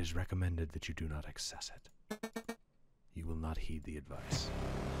 It is recommended that you do not access it. You will not heed the advice.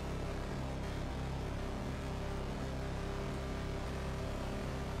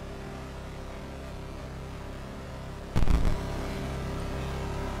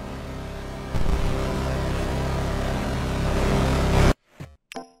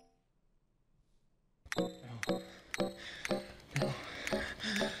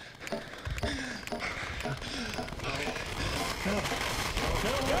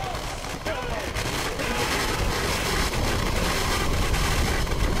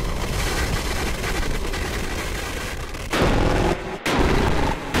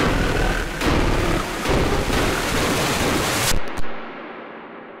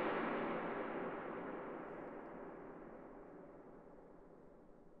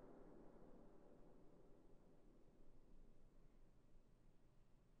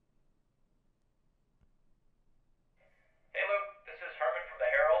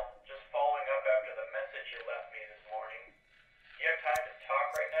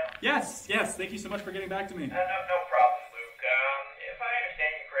 Yes, thank you so much for getting back to me. No problem, Luke. If I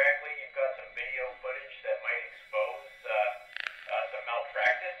understand you correctly, you've got some video footage that might expose some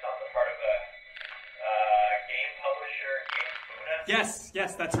malpractice on the part of a game publisher, GamingMama.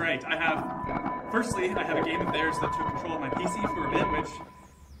 Yes, that's right. Firstly, I have a game of theirs that took control of my PC for a bit,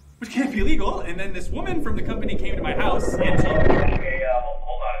 which can't be legal, and then this woman from the company came to my house, and she... Okay,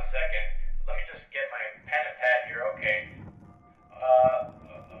 hold on a second. Let me just get my pen and pad here, okay.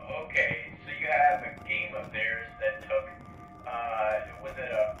 Okay, so you have a game of theirs that took, was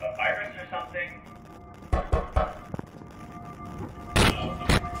it a virus or something?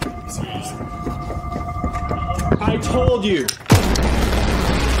 I told you!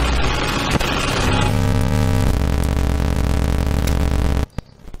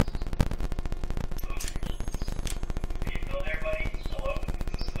 Are you still there, buddy? Hello?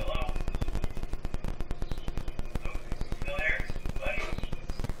 Hello? Luke, still there, buddy?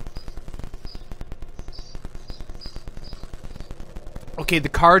 Okay, the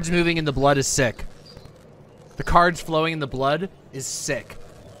cards moving in the blood is sick. The cards flowing in the blood is sick.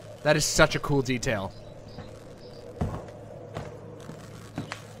 That is such a cool detail.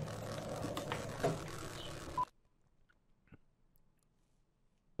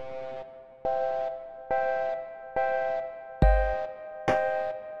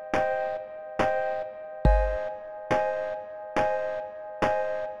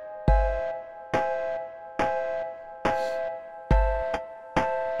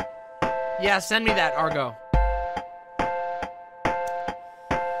 Yeah, send me that, Argo.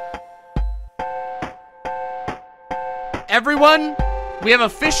 Everyone, we have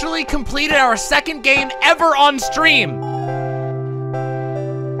officially completed our second game ever on stream.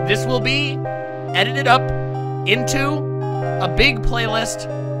 This will be edited up into a big playlist.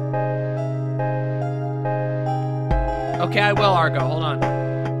 Okay, I will, Argo. Hold on.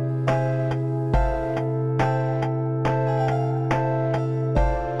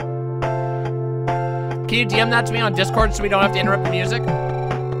 Can you DM that to me on Discord so we don't have to interrupt the music?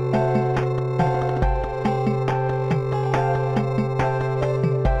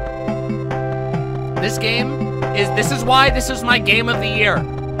 This game this is why this is my game of the year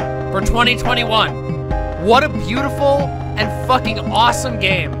for 2021. What a beautiful and fucking awesome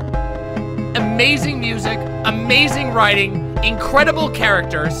game. Amazing music, amazing writing, incredible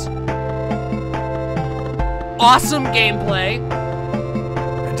characters, awesome gameplay,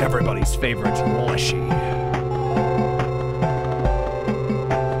 And everybody's favorite, Leshy.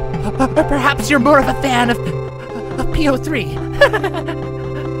 Perhaps you're more of a fan of PO3.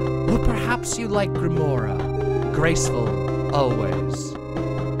 Or perhaps you like Grimora. Graceful, always.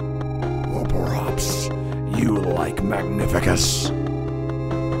 Or perhaps you like Magnificus,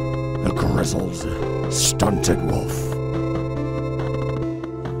 the grizzled, stunted wolf.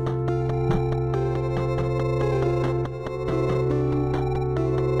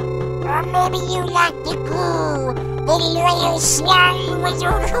 Or maybe you like the Goo, the loyal slime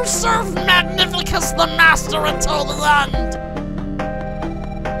wizard who served Magnificus the Master until the end.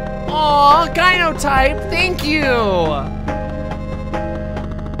 Aw, Gynotype, thank you!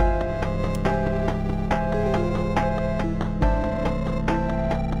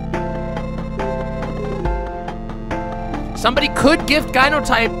 Somebody could gift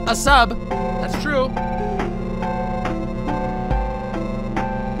Gynotype a sub. That's true.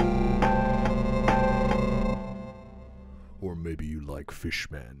 Or maybe you like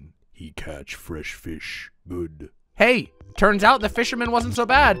Fishman. He catch fresh fish. Good. Hey, turns out the fisherman wasn't so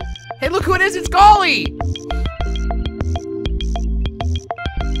bad. Hey, look who it is, it's Golly!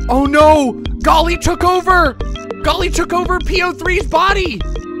 Oh no, Golly took over! Golly took over PO3's body!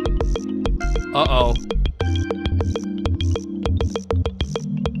 Uh-oh.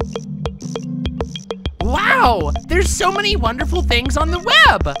 Wow, there's so many wonderful things on the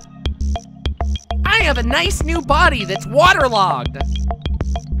web! I have a nice new body that's waterlogged.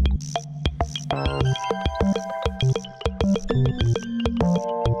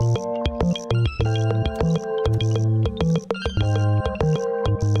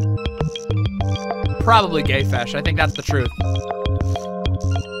 Probably gay fesh. I think that's the truth.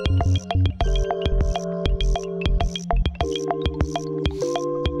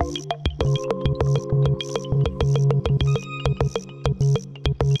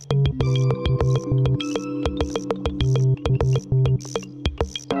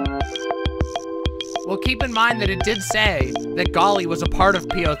 Well, keep in mind that it did say that Golly was a part of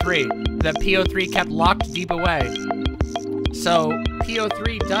PO3, that PO3 kept locked deep away. So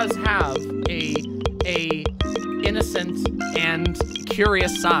PO3 does have a innocent and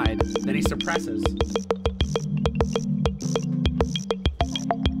curious side that he suppresses.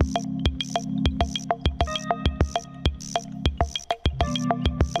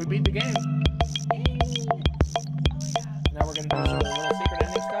 We beat the game. Now we're gonna do some little secret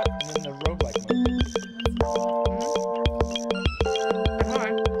ending stuff and then the roguelike mode. Hi.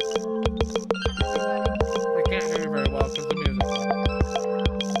 I can't hear you very well because the music.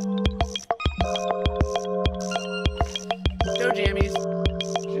 No jammies.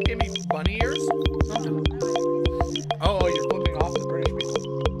 Should you give me bunny ears? Oh, you're flipping off the British people.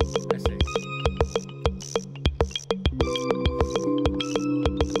 I see.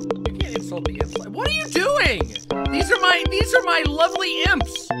 You can't insult the imps. What are you doing? These are my lovely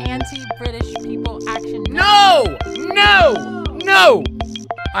imps. Anti-British people action. No! No! No!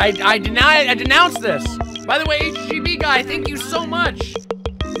 I denounce this. By the way, HGB guy, thank you so much.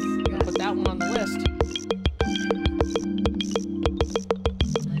 Put that one on the list.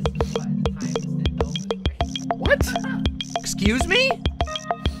 What? Excuse me?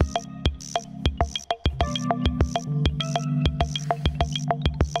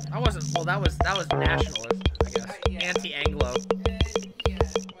 That was nationalist, I guess. Anti-Anglo.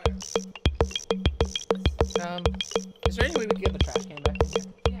 Is there any way we can get the trash can back in here?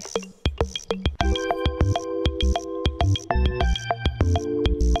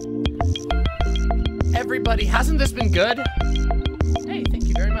 Everybody, hasn't this been good? Hey, thank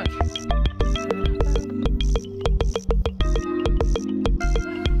you very much.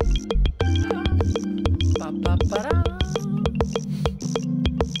 Ba-ba-ba-da.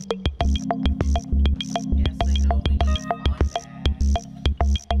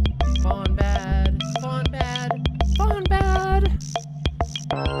 Fawn bad, fawn bad, fawn bad.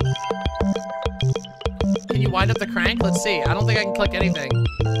 Can you wind up the crank? Let's see. I don't think I can click anything.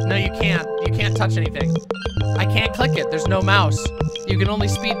 No, you can't. You can't touch anything. I can't click it. There's no mouse. You can only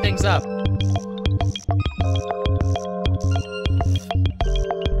speed things up.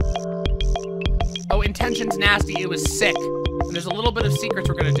 Oh, intention's nasty. It was sick. And there's a little bit of secrets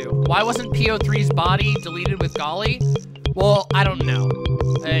we're gonna do. Why wasn't PO3's body deleted with Golly? Well, I don't know.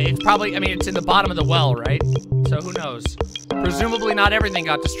 It's probably, I mean, it's in the bottom of the well, right? So who knows? Presumably not everything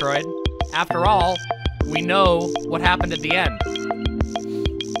got destroyed. After all, we know what happened at the end.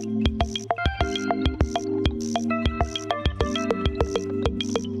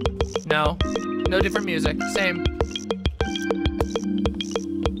 No. No different music. Same.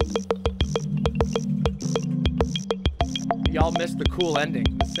 Y'all missed the cool ending.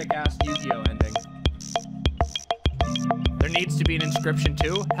 The sick-ass Yu-Gi-Oh ending. There needs to be an Inscryption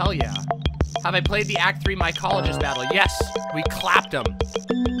too? Hell yeah. Have I played the Act 3 Mycologist battle? Yes! We clapped him.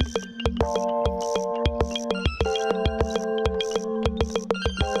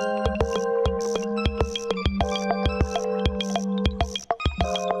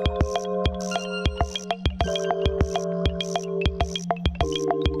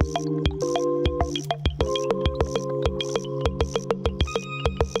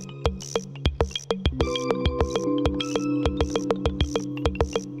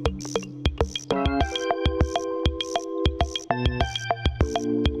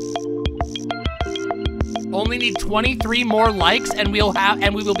 Only need 23 more likes and we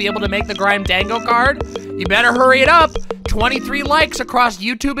will be able to make the Grime Dango card. You better hurry it up. 23 likes across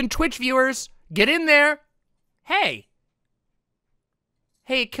YouTube and Twitch viewers. Get in there. Hey.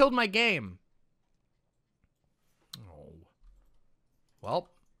 Hey, it killed my game. Oh. Well,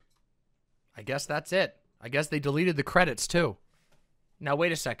 I guess that's it. I guess they deleted the credits too. Now,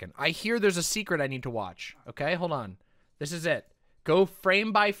 wait a second. I hear there's a secret I need to watch. Okay, hold on. This is it. Go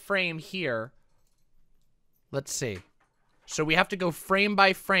frame by frame here. Let's see. So we have to go frame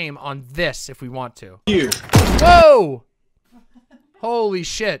by frame on this if we want to. Whoa! Holy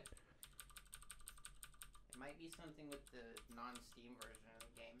shit. It might be something with the non-Steam version of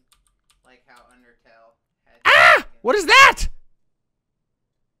the game. Like how Undertale had... Ah! What is that?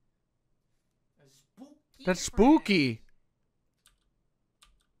 That's spooky.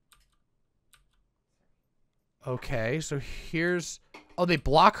 Okay, so here's... Oh, they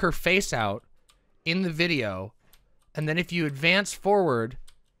block her face out in the video. And then if you advance forward...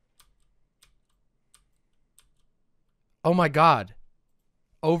 Oh my god.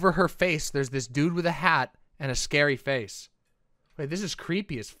 Over her face, there's this dude with a hat and a scary face. Wait, this is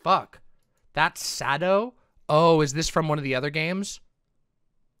creepy as fuck. That's Sado? Oh, is this from one of the other games?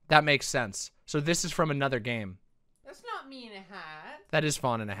 That makes sense. So this is from another game. That's not me in a hat. That is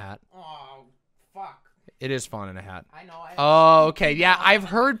Fawn in a hat. Oh, fuck. It is Fawn in a hat. I know. Oh, okay. Yeah, I've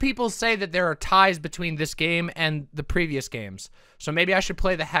heard people say that there are ties between this game and the previous games. So maybe I should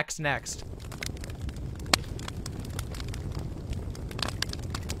play the Hex next.